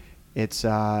it's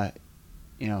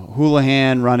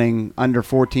Houlihan running under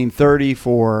 14:30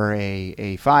 for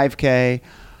a 5K,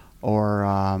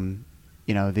 or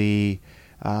the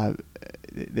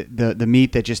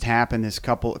meet that just happened this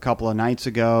couple of nights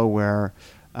ago where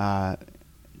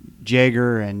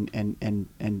Jaeger and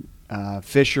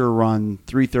Fisher run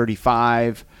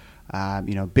 3:35,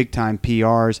 big time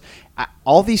PRs.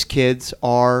 All these kids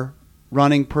are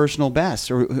running personal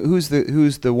bests. Or who's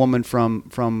the woman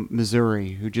from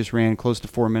Missouri who just ran close to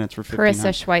 4 minutes for 1500?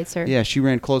 Carissa Schweitzer. Yeah, she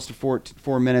ran close to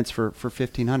 4 minutes for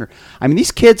 1500. I mean,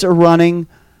 these kids are running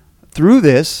through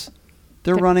this.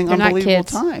 They're running unbelievable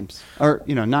times. Or,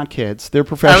 not kids. They're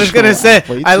professional. I was going to say,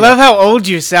 athletes. I love how old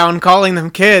you sound calling them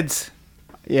kids.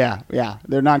 Yeah,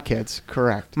 they're not kids.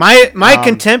 Correct. My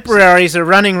contemporaries are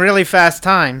running really fast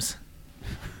times.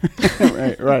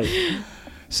 Right.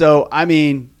 So, I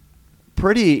mean,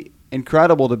 pretty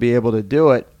incredible to be able to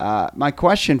do it. My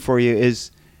question for you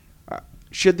is,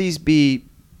 should these be,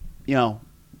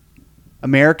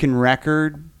 American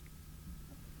record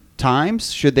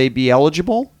times? Should they be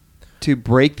eligible to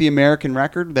break the American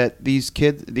record that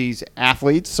these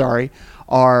athletes,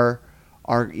 are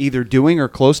either doing or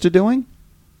close to doing?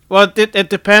 Well, it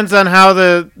depends on how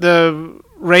the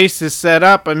race is set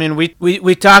up. I mean,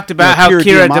 we talked about how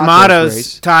Kira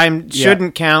D'Amato's time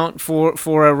shouldn't count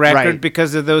for a record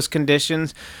because of those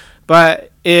conditions.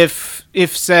 But if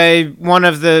say one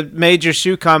of the major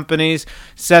shoe companies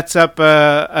sets up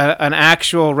an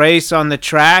actual race on the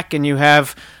track and you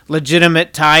have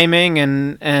legitimate timing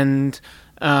and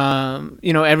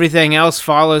everything else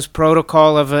follows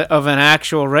protocol of an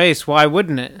actual race, why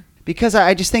wouldn't it? Because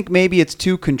I just think maybe it's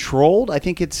too controlled. I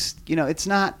think it's it's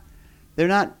not. They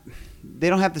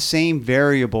don't have the same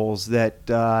variables that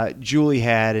Julie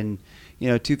had in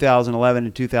 2011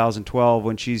 and 2012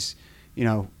 when she's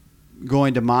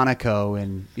going to Monaco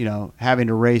and having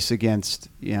to race against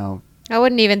I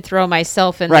wouldn't even throw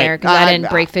myself in Right. there because I didn't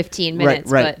break 15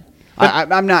 minutes. Right.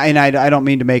 I'm not, and I don't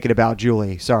mean to make it about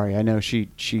Julie. Sorry, I know she.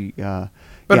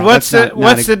 But yeah, what's that's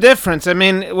what's the difference? I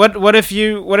mean, what if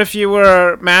you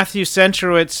were Matthew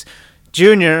Centrowitz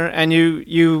Jr. and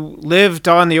you lived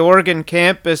on the Oregon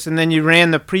campus and then you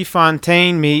ran the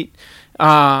Prefontaine meet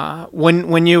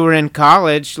when you were in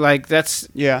college? Like that's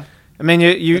yeah. I mean,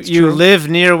 you live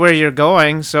near where you're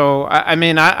going, so I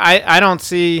mean, I don't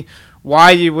see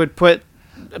why you would put.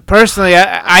 Personally,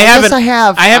 I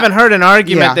haven't heard an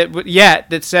argument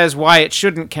that says why it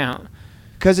shouldn't count.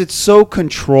 Because it's so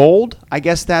controlled. I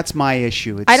guess that's my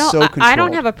issue. It's so controlled. I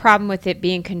don't have a problem with it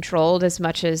being controlled as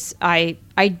much as I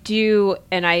do,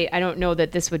 and I don't know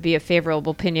that this would be a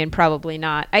favorable opinion. Probably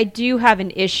not. I do have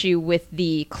an issue with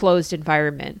the closed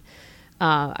environment.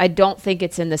 I don't think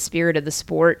it's in the spirit of the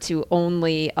sport to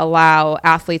only allow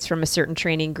athletes from a certain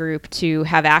training group to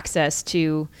have access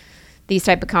to these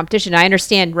type of competition. I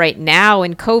understand right now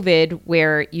in COVID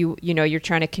where you're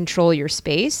trying to control your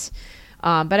space.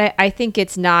 But I think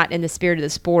it's not in the spirit of the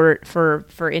sport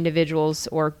for individuals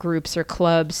or groups or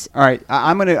clubs. All right,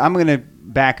 I'm gonna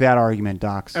back that argument,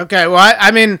 Docs. Okay, well,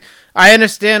 I mean, I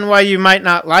understand why you might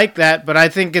not like that, but I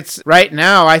think it's right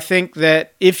now. I think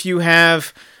that if you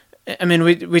have, I mean,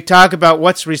 we talk about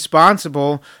what's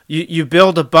responsible. You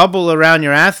build a bubble around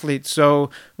your athletes,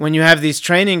 so when you have these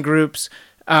training groups,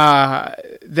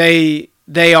 they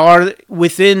are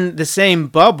within the same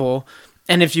bubble.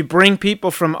 And if you bring people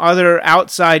from other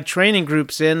outside training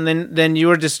groups in, then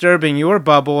you're disturbing your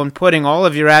bubble and putting all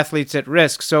of your athletes at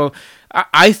risk. So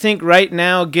I think right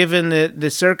now, given the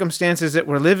circumstances that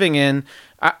we're living in,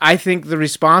 I think the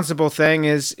responsible thing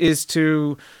is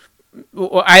to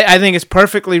I think it's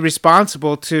perfectly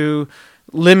responsible to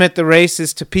limit the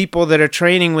races to people that are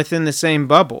training within the same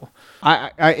bubble.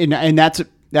 And that's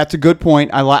a good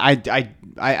point.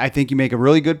 I think you make a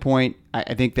really good point.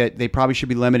 I think that they probably should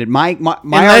be limited. My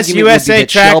Unless USA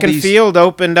Track and Field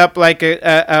opened up like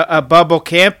a bubble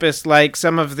campus like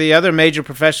some of the other major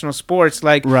professional sports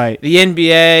like right. the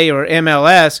NBA or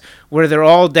MLS, where they're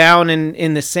all down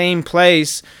in the same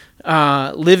place,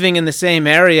 living in the same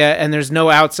area, and there's no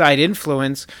outside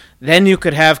influence, then you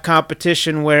could have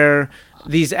competition where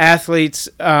these athletes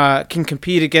can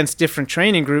compete against different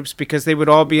training groups because they would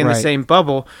all be in the same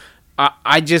bubble.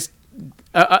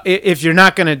 If you're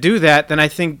not going to do that, then I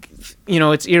think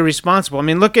it's irresponsible. I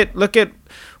mean, look at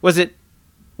what's the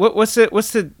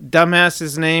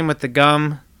dumbass's name with the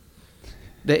gum,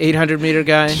 the 800-meter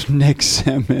guy? Nick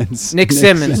Simmons. Nick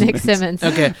Simmons.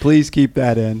 Okay, please keep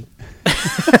that in.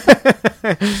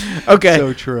 Okay.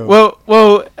 So true.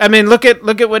 Well, I mean, look at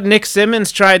what Nick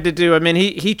Simmons tried to do. I mean,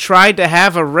 he tried to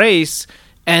have a race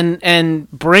and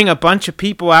bring a bunch of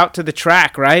people out to the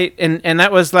track, right? And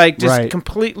that was like just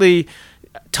completely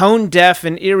tone deaf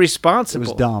and irresponsible. It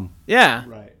was dumb. Yeah.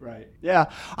 Right. Yeah.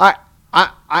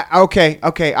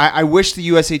 Okay. I wish the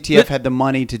USATF had the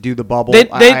money to do the bubble.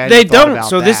 They don't.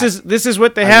 So this is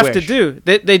what they have to do.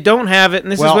 They don't have it,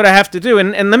 and this is what I have to do.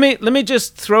 And let me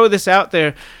just throw this out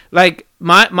there. Like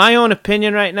my own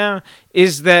opinion right now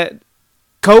is that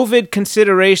COVID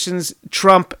considerations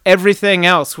trump everything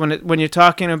else when you're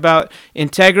talking about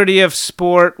integrity of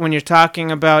sport, when you're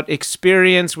talking about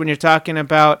experience, when you're talking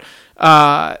about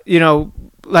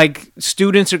like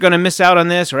students are going to miss out on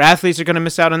this or athletes are going to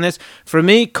miss out on this. For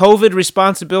me, COVID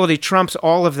responsibility trumps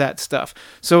all of that stuff.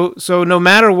 So no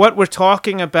matter what we're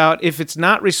talking about, if it's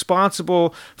not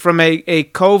responsible from a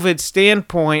COVID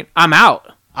standpoint, I'm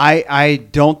out. I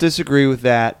don't disagree with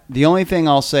that. The only thing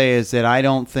I'll say is that I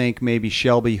don't think maybe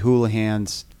Shelby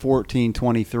Houlihan's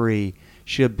 14:23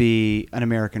 should be an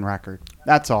American record.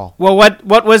 That's all. Well,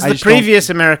 what was the previous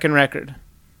American record?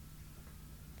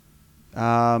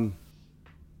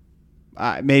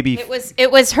 Maybe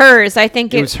it was hers. I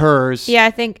think it was hers. Yeah,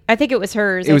 I think it was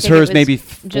hers. It was hers. Maybe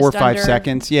 4 or 5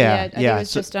 seconds. Yeah. I think it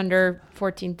was just under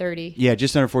 14:30. Yeah,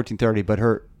 just under 14:30. But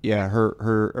her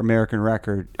American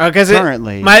record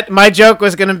currently. My joke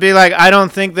was going to be like, I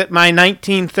don't think that my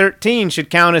 1913 should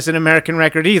count as an American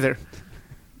record either.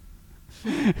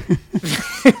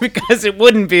 Because it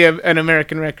wouldn't be an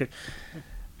American record.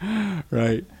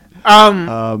 Right.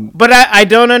 But I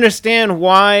don't understand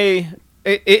why.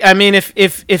 I mean, if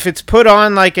it's put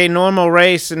on like a normal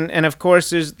race, and of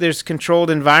course there's controlled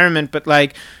environment, but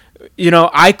like,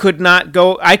 I could not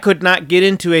get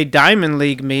into a Diamond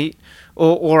League meet,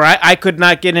 or I could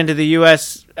not get into the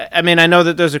U.S. I mean, I know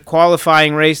that those are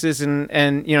qualifying races,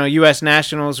 and U.S.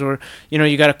 nationals, or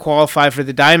you got to qualify for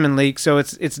the Diamond League, so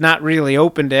it's not really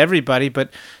open to everybody,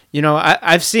 but.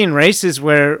 I've seen races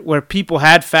where people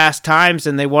had fast times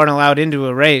and they weren't allowed into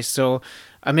a race. So,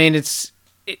 I mean, it's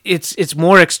it's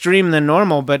more extreme than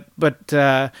normal, but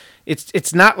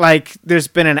it's not like there's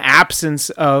been an absence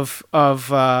of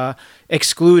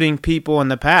excluding people in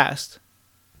the past.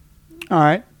 All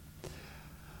right.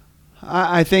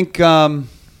 I think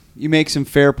you make some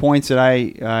fair points that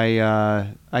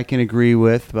I can agree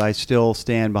with, but I still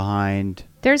stand behind.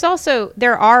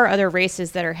 There are other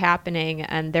races that are happening,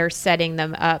 and they're setting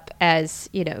them up as,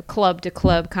 club to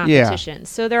club competitions.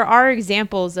 Yeah. So there are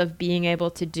examples of being able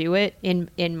to do it,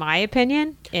 in my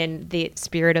opinion, in the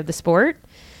spirit of the sport.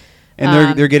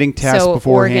 And they're getting tests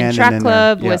beforehand. Oregon Track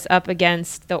Club was up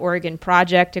against the Oregon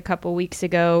Project a couple weeks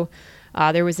ago.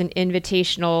 There was an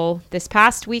invitational this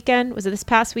past weekend. Was it this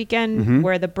past weekend? Mm-hmm.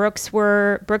 Where the Brooks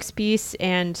Beast,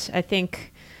 and I think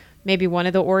maybe one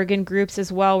of the Oregon groups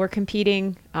as well were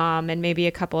competing, and maybe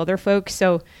a couple other folks.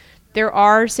 So there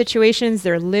are situations,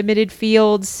 there are limited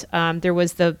fields. There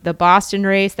was the Boston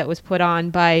race that was put on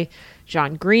by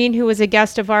John Green, who was a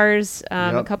guest of ours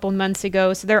a couple months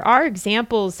ago. So there are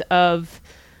examples of,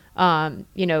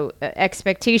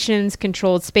 expectations,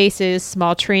 controlled spaces,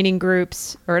 small training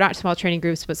groups, or not small training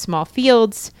groups, but small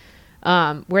fields,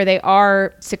 where they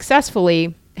are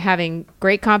successfully having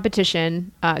great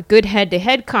competition, good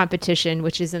head-to-head competition,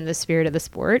 which is in the spirit of the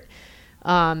sport.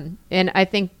 And I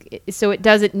think, so it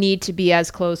doesn't need to be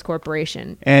as close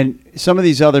corporation. And some of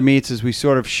these other meets, as we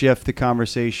sort of shift the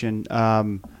conversation,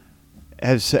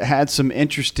 has had some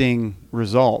interesting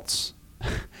results.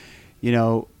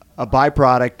 A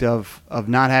byproduct of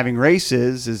not having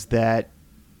races is that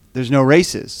there's no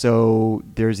races. So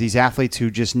there's these athletes who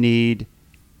just need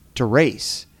to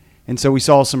race. And so we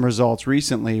saw some results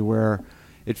recently where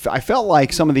I felt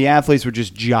like some of the athletes were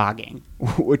just jogging,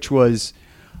 which was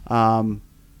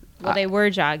they were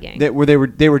jogging.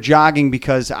 They were jogging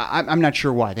because I'm not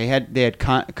sure why. They had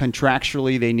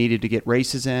contractually they needed to get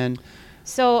races in.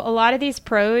 So a lot of these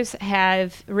pros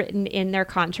have written in their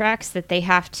contracts that they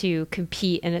have to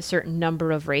compete in a certain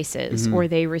number of races, mm-hmm. or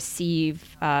they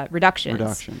receive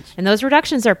reductions. And those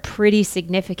reductions are pretty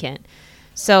significant.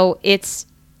 So it's,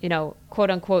 quote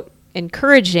unquote,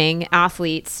 encouraging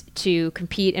athletes to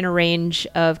compete in a range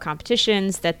of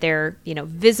competitions, that they're,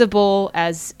 visible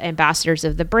as ambassadors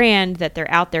of the brand, that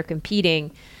they're out there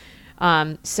competing.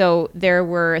 So there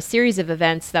were a series of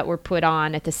events that were put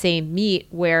on at the same meet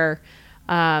where,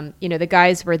 the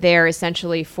guys were there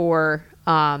essentially for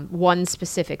one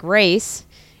specific race,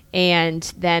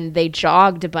 and then they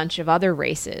jogged a bunch of other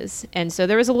races. And so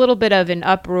there was a little bit of an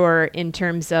uproar in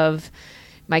terms of,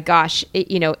 my gosh,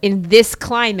 in this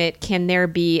climate, can there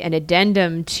be an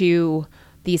addendum to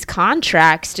these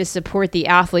contracts to support the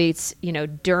athletes,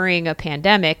 during a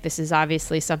pandemic? This is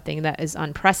obviously something that is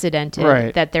unprecedented,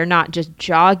 right, that they're not just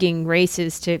jogging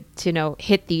races to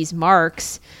hit these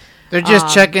marks. They're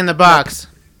just checking the box.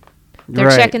 They're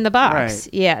checking the box.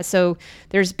 Right. Yeah. So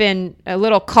there's been a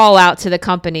little call out to the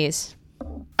companies.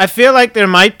 I feel like there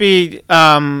might be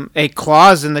a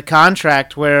clause in the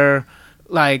contract where,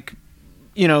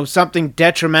 something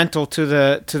detrimental to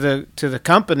the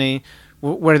company,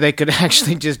 where they could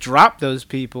actually just drop those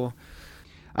people.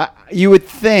 You would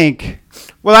think.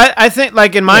 Well, I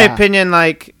think, in my opinion,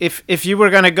 if you were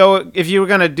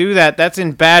gonna do that, that's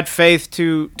in bad faith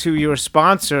to your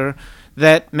sponsor.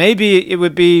 That maybe it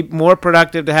would be more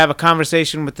productive to have a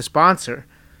conversation with the sponsor,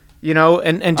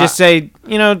 and just say,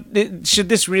 should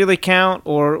this really count,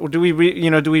 or do we really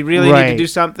need to do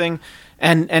something?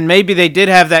 And maybe they did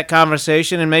have that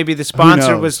conversation, and maybe the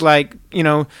sponsor was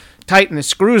tighten the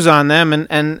screws on them,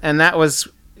 and that was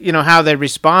how they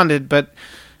responded. But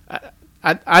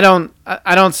I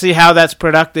don't see how that's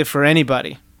productive for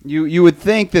anybody. You would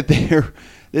think that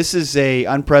this is a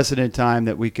unprecedented time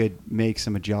that we could make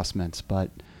some adjustments, but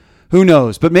who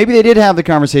knows? But maybe they did have the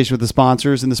conversation with the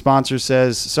sponsors, and the sponsor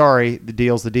says, "Sorry, the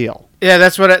deal's the deal." Yeah,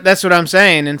 that's what I'm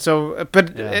saying. And so,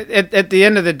 but at the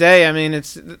end of the day, I mean,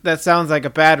 that sounds like a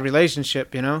bad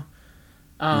relationship, right.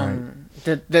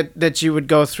 That you would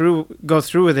go through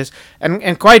with this.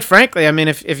 And quite frankly, I mean,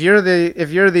 if you're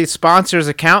the sponsor's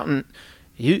accountant,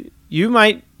 you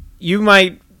might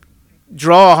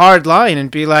draw a hard line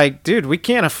and be like, dude, we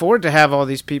can't afford to have all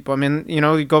these people. I mean,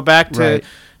 you go back to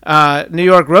New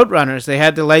York Roadrunners. They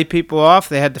had to lay people off.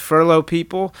 They had to furlough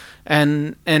people.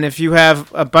 And if you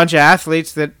have a bunch of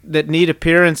athletes that need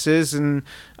appearances and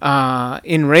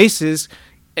in races,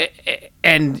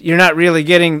 and you're not really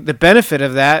getting the benefit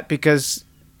of that because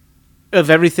of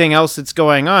everything else that's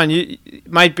going on,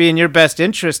 it might be in your best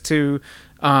interest to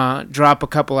drop a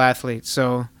couple athletes.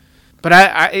 So, but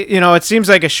I it seems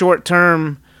like a short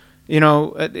term.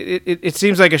 It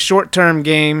seems like a short-term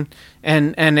game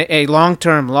and a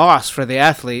long-term loss for the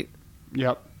athlete.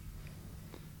 Yep.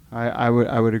 I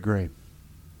would agree.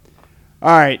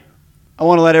 All right. I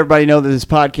want to let everybody know that this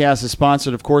podcast is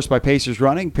sponsored, of course, by Pacers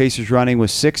Running. Pacers Running with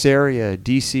 6 area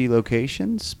DC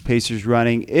locations. Pacers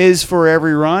Running is for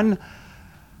every run.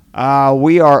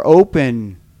 We are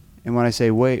open, and when I say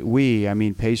we, I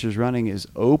mean Pacers Running is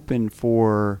open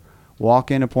for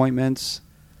walk-in appointments.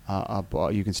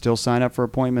 You can still sign up for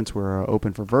appointments. We're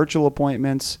open for virtual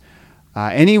appointments.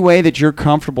 Any way that you're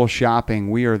comfortable shopping,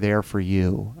 we are there for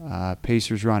you.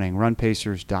 Pacers Running,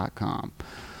 runpacers.com.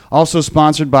 Also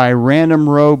sponsored by Random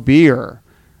Row Beer.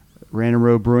 Random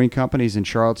Row Brewing Company is in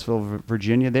Charlottesville,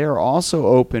 Virginia. They are also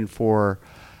open for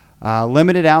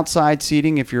limited outside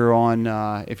seating. If you're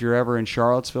ever in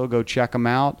Charlottesville, go check them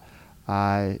out.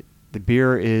 The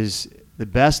beer is the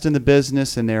best in the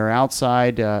business, and their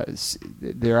outside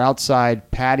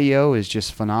patio is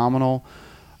just phenomenal.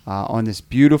 On this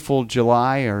beautiful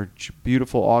July or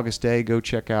beautiful August day, go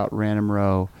check out Random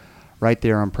Row right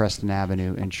there on Preston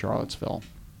Avenue in Charlottesville.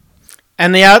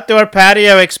 And the outdoor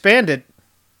patio expanded.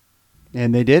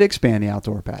 And they did expand the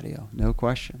outdoor patio, no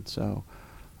question. So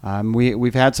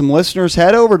we've had some listeners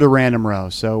head over to Random Row.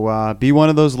 So be one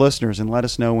of those listeners and let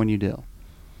us know when you do.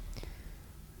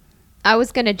 I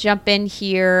was going to jump in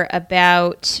here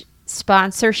about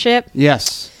sponsorship.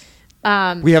 Yes.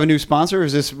 We have a new sponsor?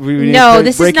 Is this no,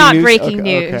 this is not news? breaking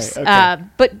news. Okay.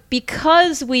 But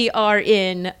because we are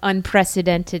in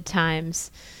unprecedented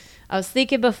times, I was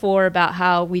thinking before about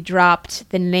how we dropped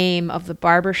the name of the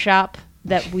barbershop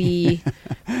that we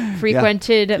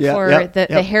frequented for the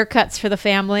haircuts for the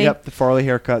family. Yep, the Farley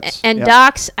haircuts. And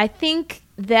Docs, I think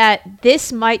that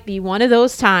this might be one of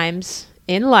those times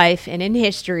in life and in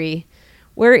history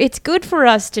where it's good for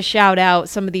us to shout out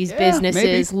some of these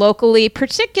businesses locally,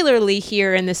 particularly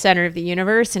here in the center of the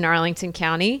universe in Arlington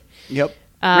County. Yep.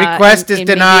 Request is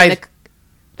denied.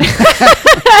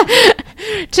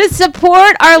 To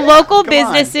support our local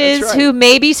businesses who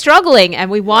may be struggling. And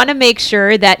we want to make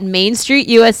sure that Main Street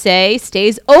USA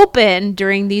stays open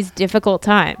during these difficult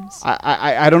times.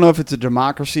 I don't know if it's a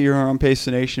democracy here on Pace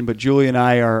the Nation, but Julie and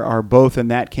I are both in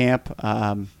that camp.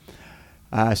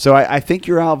 So I think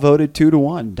you're outvoted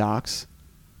 2-1, Docs.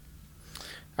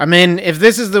 I mean, if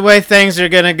this is the way things are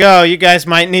going to go, you guys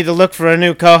might need to look for a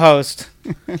new co-host.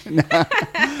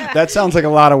 That sounds like a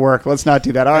lot of work. Let's not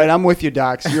do that. All right, I'm with you,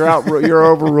 Docs. You're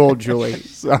overruled, Julie.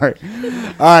 Sorry.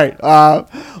 All right,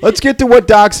 let's get to what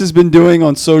Docs has been doing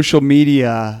on social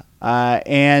media.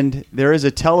 And there is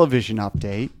a television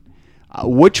update.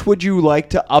 Which would you like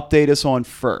to update us on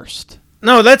first?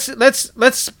 No, let's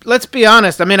be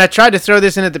honest. I mean, I tried to throw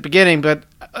this in at the beginning, but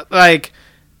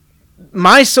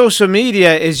my social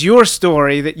media is your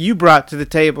story that you brought to the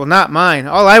table, not mine.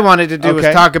 All I wanted to do was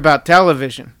talk about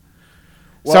television.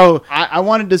 Well, so I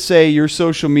wanted to say your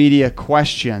social media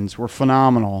questions were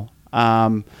phenomenal.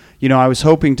 I was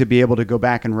hoping to be able to go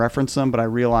back and reference them, but I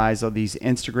realized these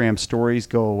Instagram stories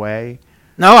go away.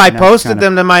 No, I posted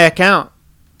them to my account.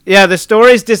 Yeah, the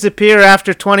stories disappear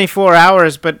after 24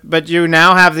 hours, but you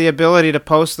now have the ability to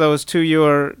post those to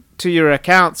your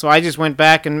account. So I just went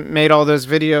back and made all those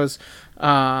videos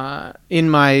in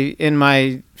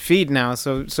my feed now.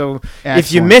 So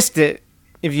if you missed it,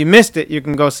 you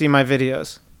can go see my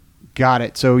videos. Got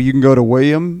it. So you can go to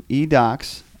William E.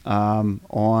 Docs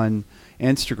on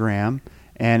Instagram,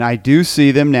 and I do see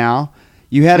them now.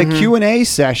 You had a Q&A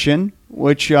session,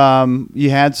 which you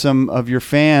had some of your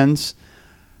fans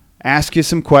ask you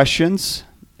some questions,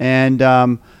 and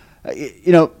there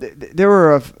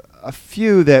were a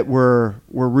few that were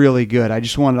really good. I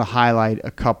just wanted to highlight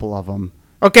a couple of them.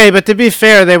 Okay, but to be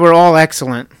fair, they were all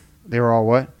excellent. They were all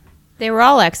what? They were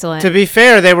all excellent. To be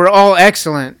fair, they were all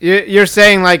excellent. You're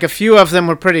saying like a few of them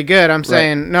were pretty good. I'm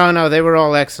saying no, they were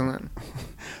all excellent.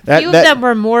 A few of them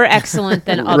were more excellent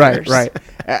than others. Right.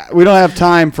 We don't have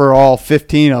time for all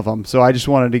 15 of them, so I just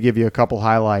wanted to give you a couple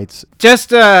highlights. Just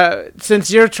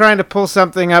since you're trying to pull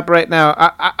something up right now,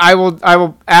 I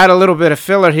will add a little bit of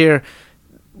filler here.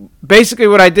 Basically,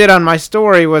 what I did on my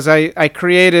story was I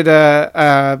created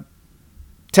a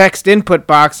text input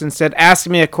box and said, ask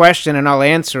me a question and I'll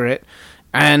answer it.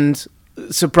 And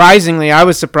surprisingly, I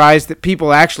was surprised that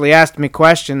people actually asked me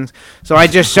questions. So I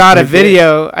just shot a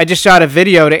video. I just shot a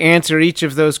video to answer each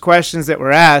of those questions that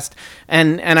were asked.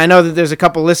 And I know that there's a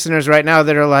couple listeners right now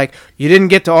that are like, you didn't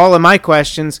get to all of my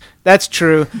questions. That's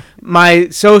true. My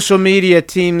social media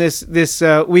team this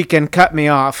weekend cut me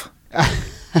off.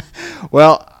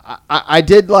 Well, I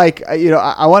did like,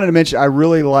 I wanted to mention, I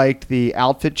really liked the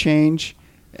outfit change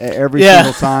every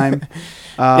single time.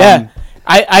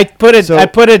 I put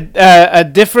a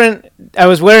different. I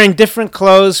was wearing different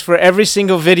clothes for every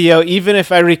single video, even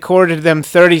if I recorded them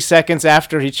 30 seconds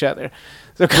after each other.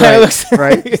 So it kind of looks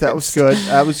right. That was good.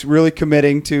 I was really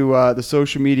committing to the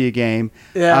social media game.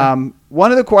 Yeah.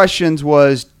 One of the questions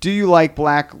was, do you like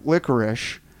black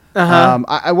licorice? Uh-huh.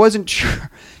 I wasn't sure.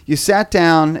 You sat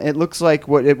down. It looks like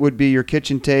what it would be your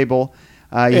kitchen table.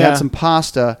 You had some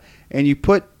pasta, and you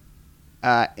put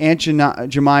Aunt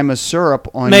Jemima's syrup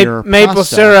on your maple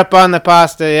pasta. syrup on the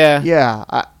pasta. Yeah. Yeah.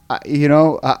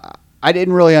 I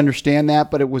didn't really understand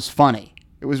that, but it was funny.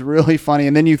 It was really funny.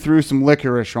 And then you threw some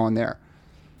licorice on there.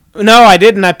 No, I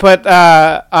didn't. I put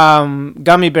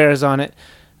gummy bears on it.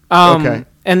 Okay.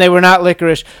 And they were not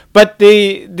licorice. But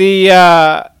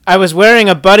I was wearing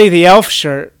a Buddy the Elf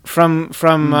shirt from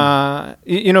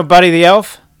you know Buddy the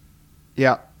Elf?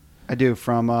 Yeah, I do.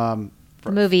 From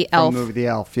The movie Elf. From the movie The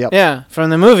Elf. Yep. Yeah, from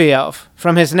the movie Elf,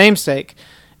 from his namesake.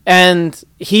 And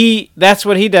that's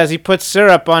what he does. He puts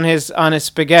syrup on his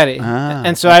spaghetti.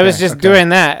 And so I was just doing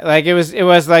that. Like it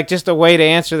was like just a way to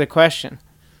answer the question.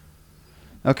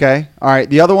 Okay. All right.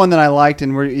 The other one that I liked,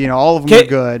 and all of them were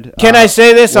good. Can I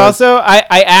say this also?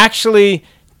 I actually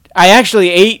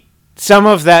ate some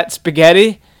of that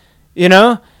spaghetti,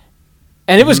 and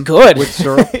it was good with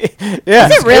syrup. Yeah.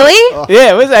 Is it really?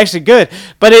 Yeah, it was actually good,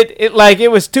 but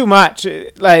it was too much.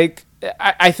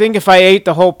 I think if I ate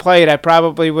the whole plate, I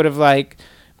probably would have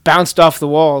bounced off the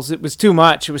walls. It was too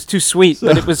much. It was too sweet,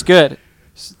 but it was good.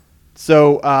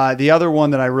 So the other one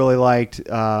that I really liked,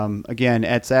 again,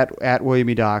 it's at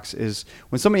William E. Docs, is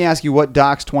when somebody asks you what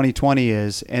Docs 2020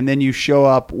 is, and then you show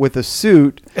up with a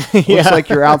suit, looks like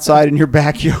you're outside in your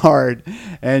backyard,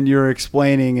 and you're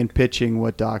explaining and pitching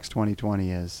what Docs 2020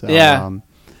 is. So, yeah.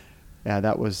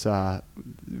 That was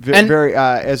very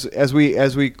as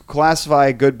we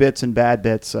classify good bits and bad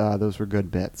bits. Those were good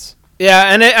bits.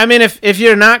 Yeah, and if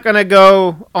you're not gonna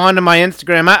go onto my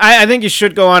Instagram, I think you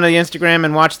should go onto the Instagram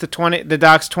and watch the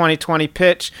Docs 2020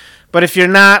 pitch. But if you're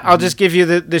not, I'll just give you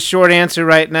the short answer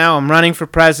right now. I'm running for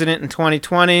president in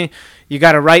 2020. You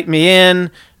got to write me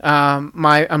in.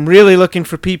 I'm really looking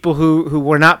for people who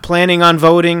were not planning on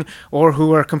voting or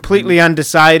who are completely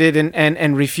undecided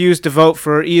and refuse to vote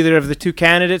for either of the two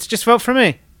candidates. Just vote for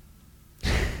me.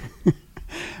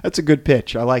 That's a good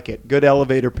pitch. I like it. Good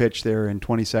elevator pitch there in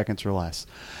 20 seconds or less.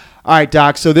 All right,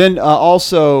 Doc. So then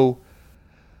also,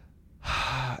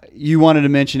 you wanted to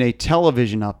mention a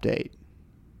television update.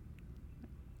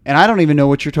 And I don't even know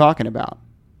what you're talking about.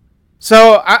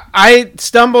 So I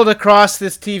stumbled across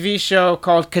this TV show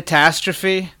called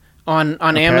Catastrophe on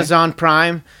Amazon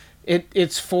Prime.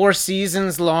 It's 4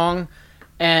 seasons long,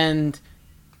 and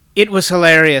it was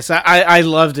hilarious. I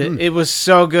loved it. It was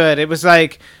so good. It was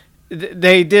like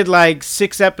they did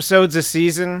 6 episodes a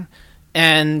season,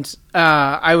 and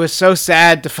I was so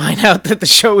sad to find out that the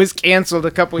show was canceled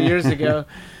a couple years ago.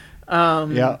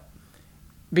 Yeah,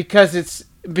 because it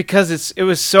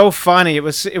was so funny. It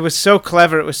was so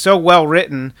clever. It was so well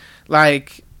written. I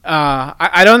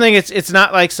don't think it's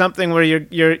not like something where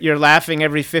you're laughing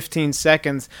every 15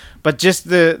 seconds, but just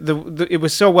the it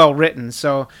was so well written.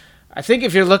 So I think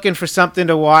if you're looking for something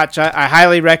to watch, I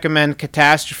highly recommend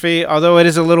Catastrophe. Although it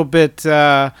is a little bit,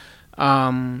 you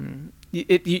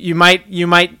might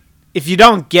if you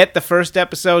don't get the first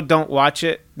episode, don't watch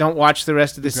it. Don't watch the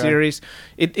rest of the series.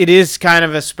 It is kind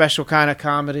of a special kind of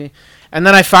comedy. And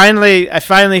then I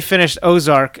finally finished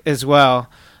Ozark as well.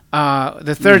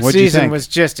 The third season was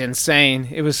just insane.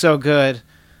 It was so good.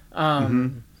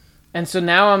 And so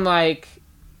now I'm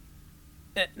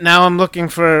looking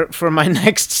for my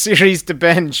next series to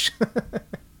binge.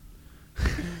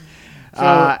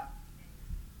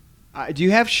 Do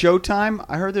you have Showtime?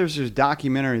 I heard there's this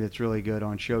documentary that's really good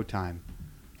on Showtime.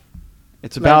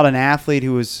 It's about an athlete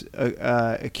who was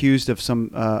accused of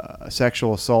some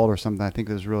sexual assault or something. I think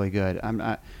it was really good. I don't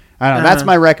know. That's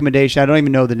my recommendation. I don't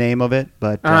even know the name of it,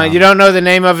 but you don't know the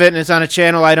name of it, and it's on a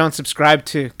channel I don't subscribe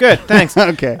to. Good, thanks.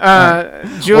 Okay.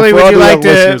 Julie, would you like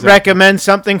to recommend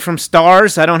something from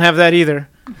Stars? I don't have that either.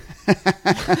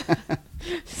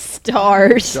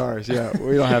 Stars, yeah.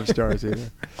 We don't have Stars either.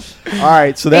 All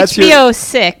right, so that's HBO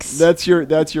 6. That's your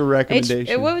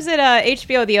recommendation. What was it?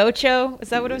 HBO The Ocho? Is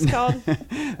that what it was called?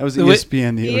 That was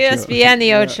ESPN The Ocho. ESPN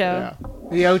The Ocho. Yeah.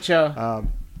 The Ocho.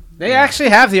 They actually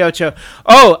have the Ocho.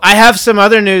 Oh, I have some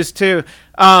other news too.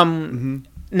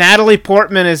 Natalie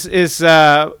Portman is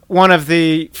one of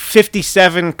the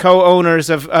 57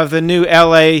 co-owners of the new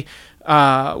LA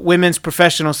women's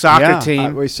professional soccer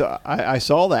team. I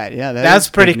saw that. Yeah, that's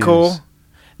pretty cool.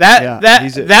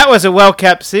 That was a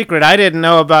well-kept secret. I didn't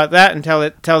know about that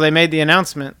until they made the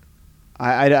announcement.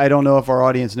 I don't know if our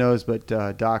audience knows, but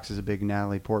Docs is a big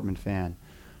Natalie Portman fan.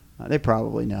 They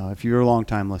probably know. If you're a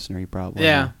long-time listener, you probably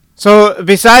know. So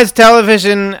besides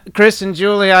television, Chris and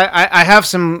Julie, I have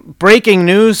some breaking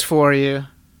news for you.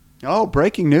 Oh,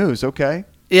 breaking news. Okay.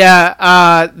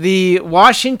 Yeah, the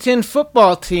Washington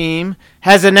football team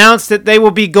has announced that they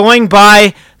will be going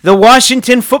by the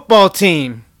Washington football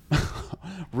team.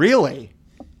 Really?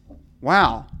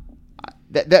 Wow.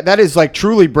 That is like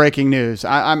truly breaking news.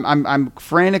 I'm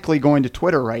frantically going to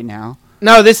Twitter right now.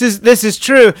 No, this is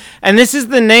true, and this is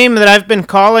the name that I've been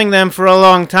calling them for a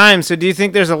long time. So, do you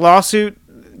think there's a lawsuit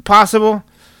possible?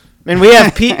 I mean, we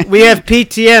have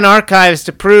PTN archives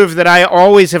to prove that I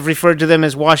always have referred to them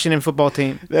as Washington football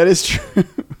team. That is true.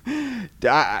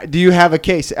 Do you have a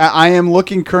case? I am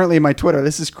looking currently at my Twitter.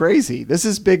 This is crazy. This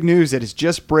is big news that is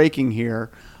just breaking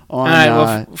here. On, all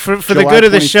right. Well, for the July good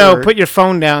of the 23rd. show, put your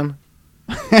phone down.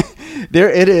 There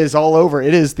it is, all over.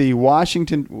 It is the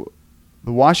Washington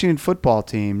football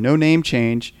team. No name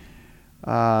change.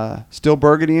 Still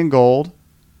burgundy and gold.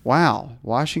 Wow,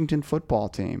 Washington football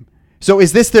team. So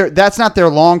is this that's not their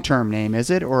long-term name,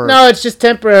 is it? Or no, it's just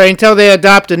temporary until they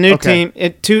adopt a new team,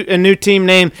 a new team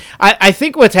name. I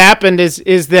think what's happened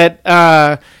is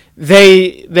that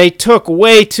they took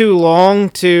way too long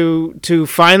to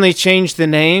finally change the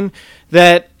name.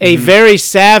 That a very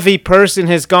savvy person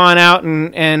has gone out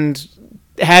and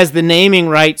has the naming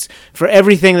rights for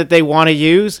everything that they want to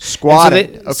use. So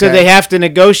they have to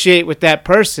negotiate with that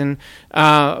person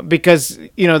because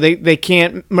they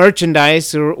can't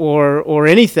merchandise or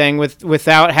anything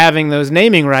without having those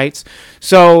naming rights.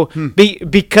 So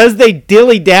because they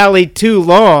dilly-dallied too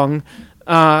long,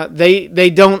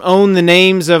 they don't own the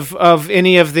names of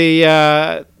any of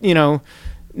the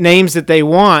names that they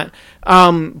want.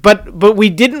 But we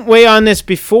didn't weigh on this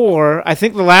before. I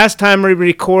think the last time we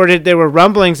recorded, there were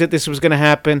rumblings that this was going to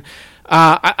happen.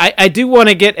 I do want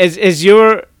to get as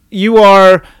you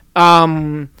are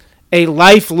a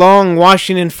lifelong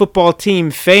Washington football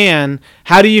team fan.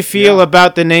 How do you feel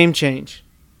about the name change?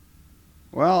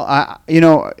 Well,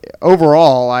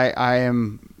 overall, I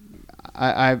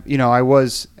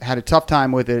had a tough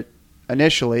time with it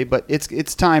initially, but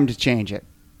it's time to change it.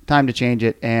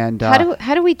 And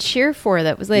how do we cheer for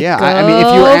that? Was like, yeah, go I mean,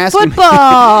 if you're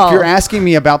football. asking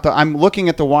me about I'm looking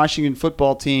at the Washington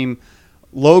football team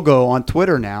logo on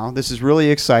Twitter now. This is really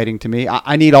exciting to me.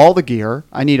 I need all the gear.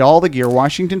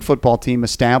 Washington football team,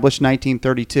 established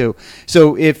 1932.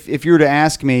 So if you were to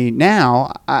ask me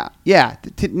now,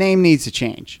 the name needs to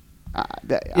change.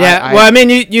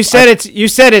 You said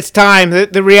it's time.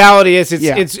 The reality is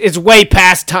it's way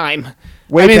past time.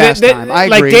 Past time. I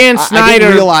agree. Like Dan Snyder, I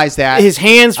didn't realize that. His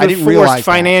hands were forced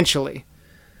financially.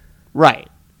 Right.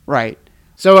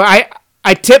 So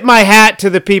I tip my hat to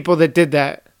the people that did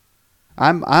that. I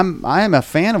am a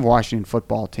fan of Washington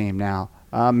football team now.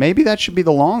 Maybe that should be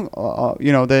the long,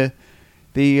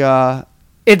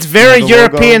 It's very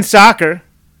European logo. Soccer.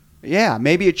 Yeah,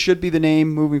 maybe it should be the name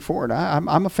moving forward.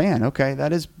 I'm a fan. Okay,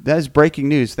 that is breaking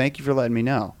news. Thank you for letting me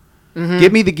know. Mm-hmm.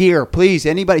 Give me the gear, please.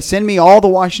 Anybody, send me all the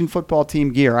Washington football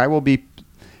team gear. I will be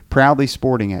proudly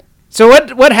sporting it. So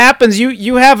what happens?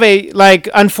 You have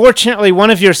unfortunately, one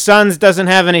of your sons doesn't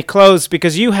have any clothes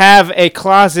because you have a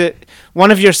closet.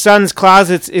 One of your son's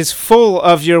closets is full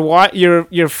of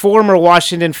your former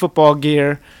Washington football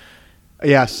gear.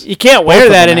 Yes. You can't wear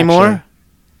that anymore.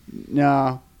 Actually.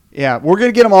 No. Yeah, we're going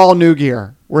to get them all new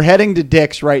gear. We're heading to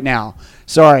Dick's right now.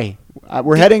 Sorry.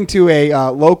 We're heading to a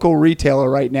local retailer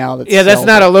right now. That's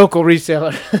not a local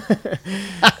retailer.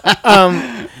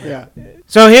 Yeah.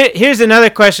 So here's another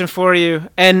question for you,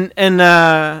 and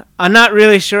I'm not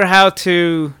really sure how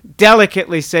to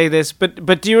delicately say this,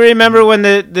 but do you remember when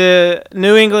the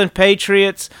New England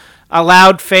Patriots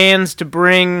allowed fans to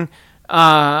bring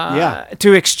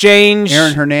to exchange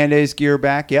Aaron Hernandez gear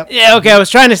back? Yep. Yeah. Okay. I was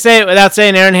trying to say it without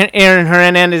saying Aaron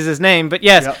Hernandez's name, but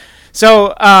yes. Yep.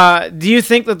 So, do you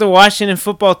think that the Washington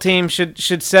football team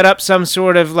should set up some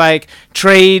sort of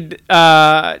trade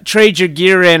your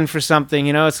gear in for something?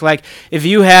 It's like if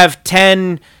you have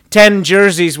 10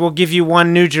 jerseys, we'll give you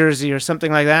one new jersey or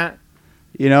something like that.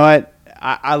 You know what?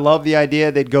 I love the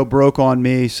idea. They'd go broke on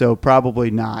me, so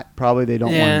probably not. Probably they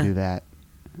don't want to do that.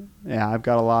 Yeah, I've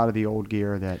got a lot of the old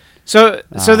gear that. So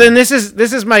then this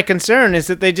is my concern is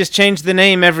that they just change the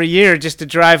name every year just to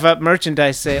drive up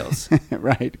merchandise sales.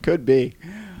 Right, could be.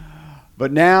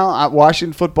 But now,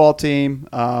 Washington football team.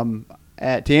 To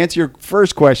answer your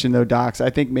first question, though, Docs,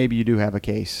 I think maybe you do have a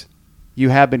case. You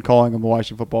have been calling them the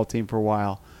Washington football team for a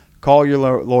while. Call your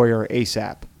lawyer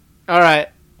ASAP. All right.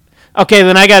 Okay,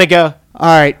 then I got to go. All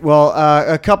right. Well,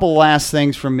 a couple last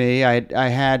things from me. I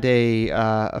had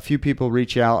a few people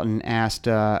reach out and asked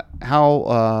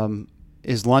how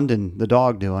is London the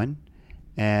dog doing,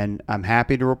 and I'm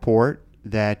happy to report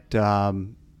that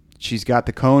she's got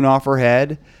the cone off her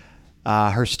head.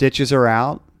 Her stitches are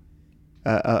out.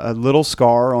 A little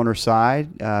scar on her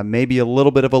side, maybe a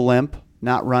little bit of a limp,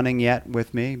 not running yet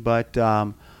with me, but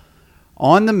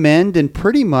on the mend and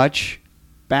pretty much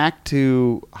back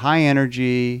to high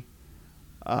energy,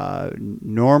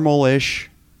 normal-ish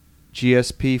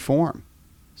GSP form.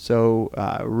 So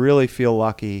really feel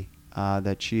lucky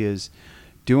that she is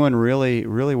doing really,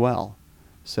 really well.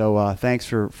 So thanks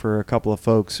for a couple of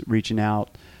folks reaching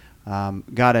out.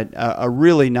 Got a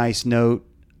really nice note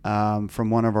from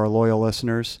one of our loyal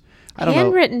listeners. I don't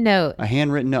Handwritten note. A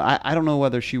handwritten note. I don't know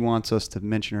whether she wants us to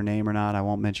mention her name or not. I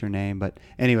won't mention her name. But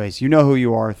anyways, you know who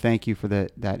you are. Thank you for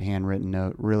that handwritten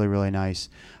note. Really, really nice.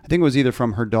 I think it was either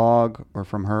from her dog or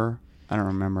from her. I don't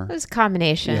remember. It was a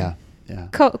combination. Yeah.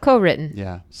 Co-written.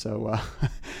 Yeah. So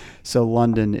so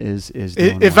London is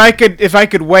doing If well. I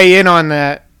could weigh in on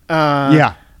that,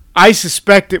 yeah. I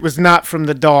suspect it was not from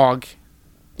the dog.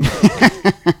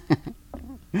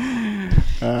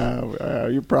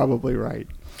 You're probably right.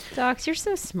 Docs, you're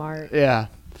so smart. Yeah.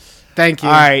 Thank you.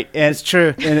 All right. It's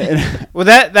true. And Well,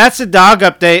 that's a dog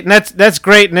update, and that's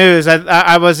great news.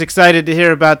 I was excited to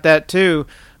hear about that too.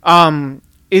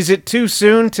 Is it too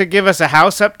soon to give us a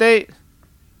house update?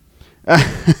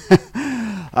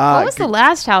 What was the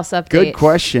last house update? Good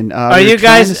question. Are you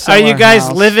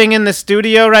guys living in the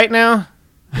studio right now?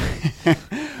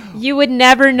 You would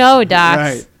never know,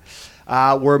 Docs.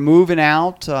 Right. We're moving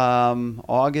out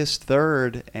August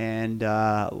 3rd, and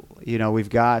we've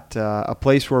got a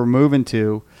place we're moving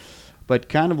to, but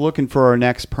kind of looking for our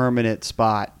next permanent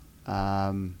spot.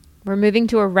 We're moving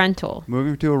to a rental.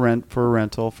 Moving to a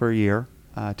rental for a year.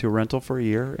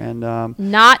 And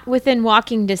Not within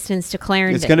walking distance to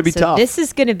Clarendon. It's going to be tough. This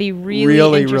is going to be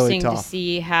really interesting tough. to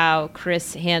see how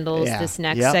Chris handles this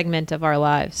next Yep. segment of our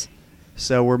lives.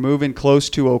 So we're moving close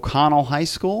to O'Connell High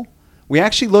School. We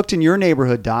actually looked in your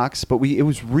neighborhood, Docs, but it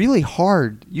was really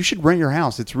hard. You should rent your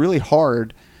house. It's really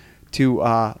hard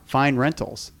to find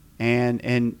rentals. And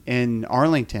in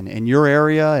Arlington, in your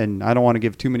area, and I don't want to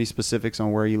give too many specifics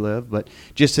on where you live, but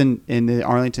just in the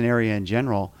Arlington area in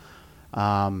general,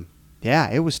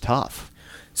 it was tough.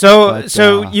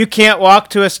 So you can't walk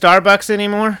to a Starbucks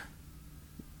anymore?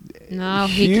 No,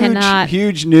 he cannot.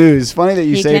 Huge news. Funny that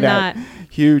you He say cannot. that.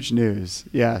 Huge news.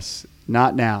 Yes,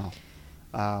 not now.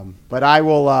 But I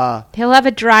will. He'll have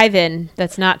a drive-in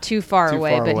that's not too far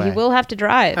away, but away. he will have to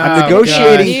drive. I'm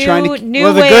negotiating, trying to.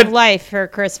 New way of life for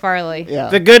Chris Farley. Yeah.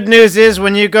 The good news is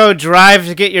when you go drive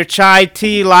to get your chai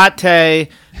tea latte,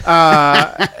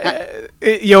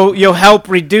 you'll help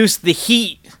reduce the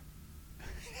heat.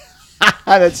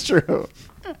 That's true.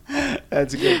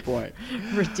 That's a good point.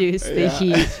 Reduce the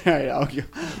heat. All right, I'll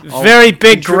Very big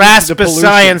contribute to grasp the of pollution.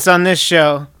 science on this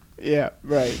show. Yeah,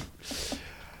 right.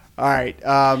 All right.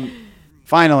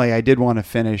 Finally, I did want to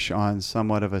finish on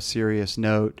somewhat of a serious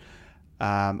note.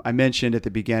 I mentioned at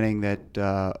the beginning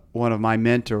that one of my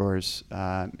mentors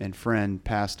and friend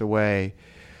passed away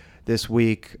this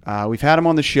week. We've had him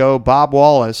on the show, Bob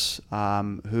Wallace,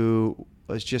 who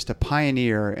was just a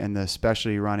pioneer in the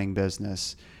specialty running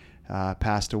business,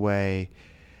 passed away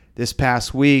this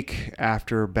past week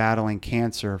after battling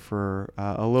cancer for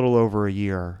a little over a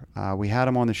year. We had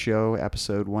him on the show,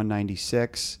 episode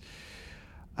 196.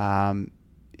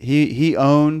 He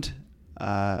owned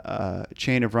a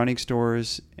chain of running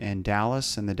stores in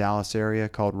Dallas, in the Dallas area,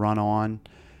 called Run On.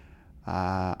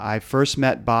 I first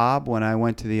met Bob when I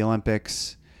went to the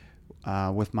Olympics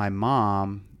with my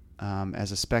mom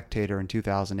as a spectator in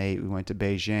 2008. We went to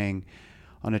Beijing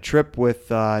on a trip with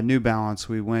New Balance.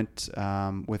 We went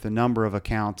with a number of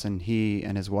accounts, and he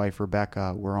and his wife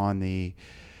Rebecca were on the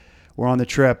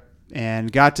trip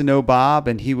and got to know Bob.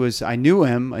 And I knew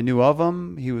of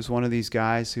him. He was one of these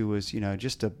guys who was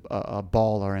just a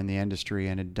baller in the industry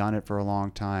and had done it for a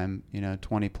long time,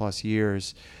 20 plus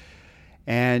years.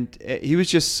 And he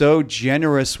was just so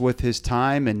generous with his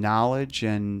time and knowledge.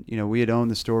 And we had owned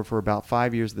the store for about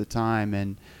 5 years at the time,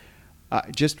 and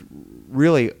just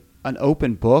really an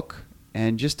open book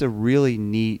and just a really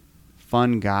neat,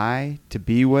 fun guy to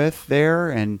be with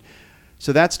there. And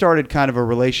so that started kind of a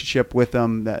relationship with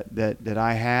him that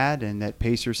I had and that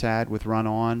Pacers had with Run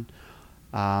On.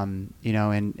 And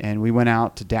we went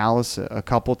out to Dallas a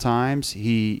couple times.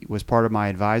 He was part of my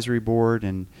advisory board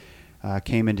and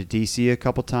came into DC a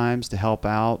couple times to help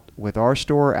out with our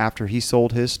store after he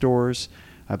sold his stores.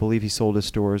 I believe he sold his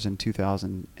stores in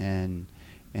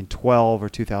 2012 or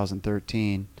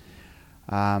 2013.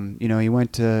 He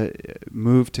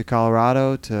moved to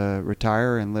Colorado to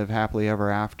retire and live happily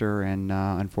ever after, and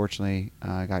unfortunately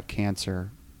got cancer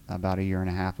about a year and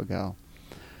a half ago.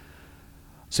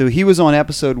 So he was on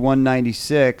episode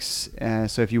 196.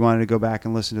 So if you wanted to go back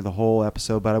and listen to the whole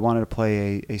episode, but I wanted to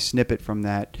play a snippet from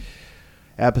that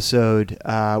episode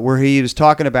where he was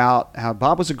talking about how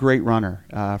Bob was a great runner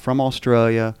from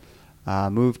Australia,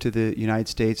 moved to the United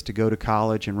States to go to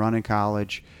college and run in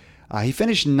college. He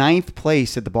finished 9th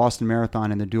place at the Boston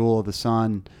Marathon in the Duel in the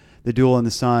Sun in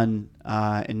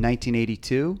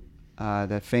 1982.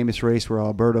 That famous race where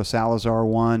Alberto Salazar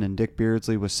won and Dick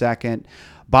Beardsley was second.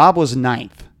 Bob was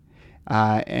 9th,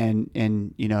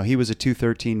 and you know, he was a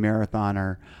 2:13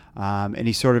 marathoner, and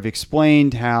he sort of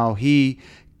explained how he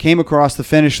came across the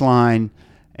finish line,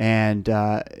 and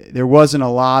there wasn't a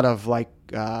lot of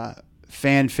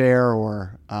fanfare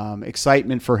or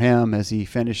excitement for him as he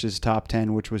finished his top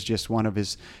 10, which was just one of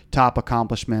his top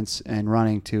accomplishments in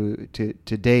running to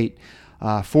date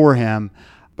for him.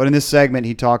 But in this segment,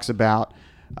 he talks about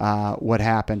what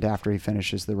happened after he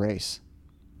finishes the race.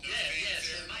 So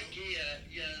my gear,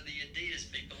 the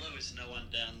Adidas people, there was no one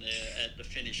down there at the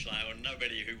finish line, or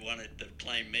nobody who wanted to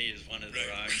claim me as one of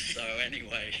their own. So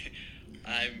anyway,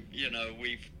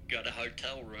 we've got a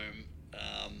hotel room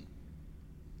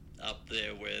up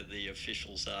there where the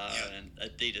officials are and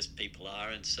Adidas people are,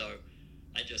 and so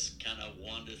I just kind of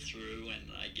wander through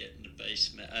and I get in the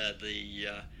basement,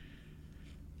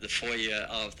 the foyer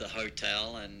of the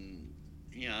hotel, and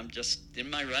I'm just in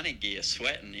my running gear,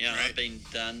 sweating. I've been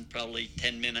done probably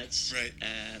 10 minutes,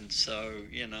 and so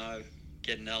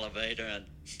get an elevator and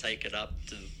take it up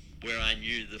to where I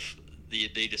knew the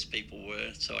Adidas people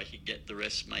were, so I could get the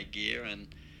rest of my gear,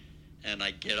 and I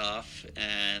get off,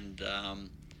 and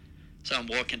so I'm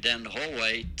walking down the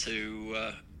hallway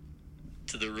to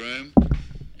the room,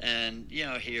 and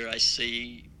here I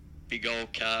see big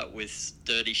old cart with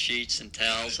dirty sheets and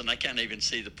towels, and I can't even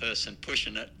see the person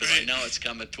pushing it, but I know it's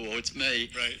coming towards me.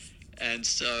 And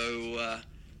so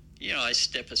I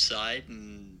step aside,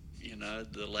 and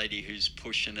the lady who's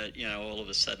pushing it, all of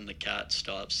a sudden the cart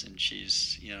stops, and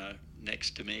she's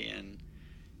next to me, and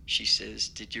she says,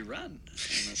 "Did you run?"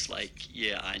 And it's like,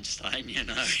 yeah, Einstein, here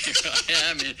I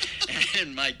am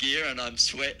in my gear, and I'm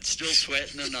still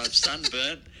sweating, and I'm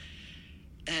sunburnt.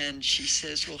 And she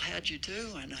says, "Well, how'd you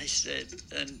do?" And I said,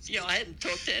 and I hadn't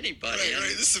talked to anybody.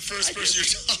 This is the first person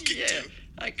you're talking to.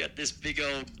 I got this big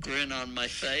old grin on my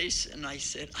face, and I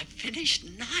said, "I finished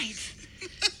 9th."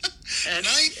 And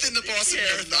 9th in the Boston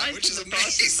Marathon, which is amazing.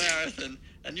 Boston Marathon,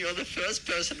 and you're the first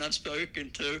person I've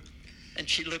spoken to. And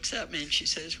she looks at me and she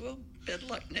says, "Well, better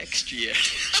luck next year."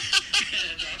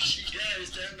 And off she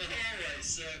goes down the hallway.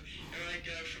 So here I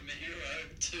go from a hero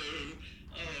to,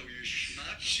 "Oh, you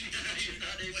schmuck, you're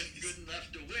not even good enough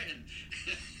to win."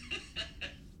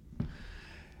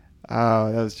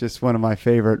 Oh, that was just one of my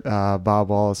favorite Bob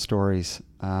Wallace stories.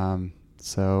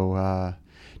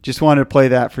 Just wanted to play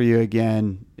that for you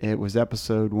again. It was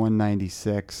episode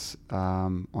 196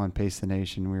 on Pace the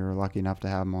Nation. We were lucky enough to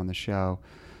have him on the show.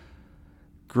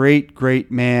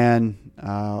 Great man,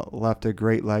 left a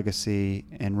great legacy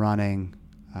in running.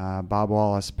 Bob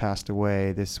Wallace passed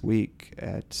away this week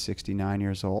at 69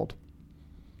 years old.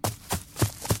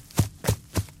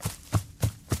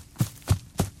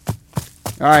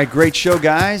 All right, great show,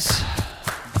 guys.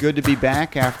 Good to be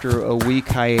back after a week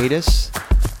hiatus.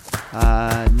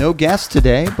 No guests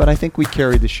today, but I think we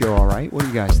carried the show all right. What do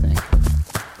you guys think?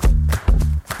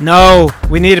 No,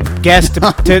 we need a guest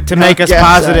to make us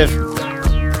positive.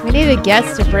 We need a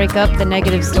guest to break up the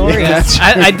negative stories. Yeah,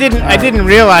 I didn't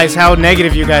realize how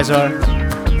negative you guys are.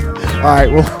 All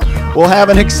right, we'll have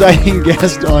an exciting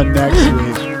guest on next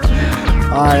week.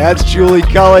 All right, that's Julie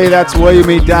Cully. That's William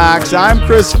E. Dox. I'm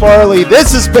Chris Farley.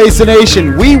 This is Pace the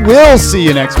Nation. We will see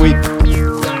you next week.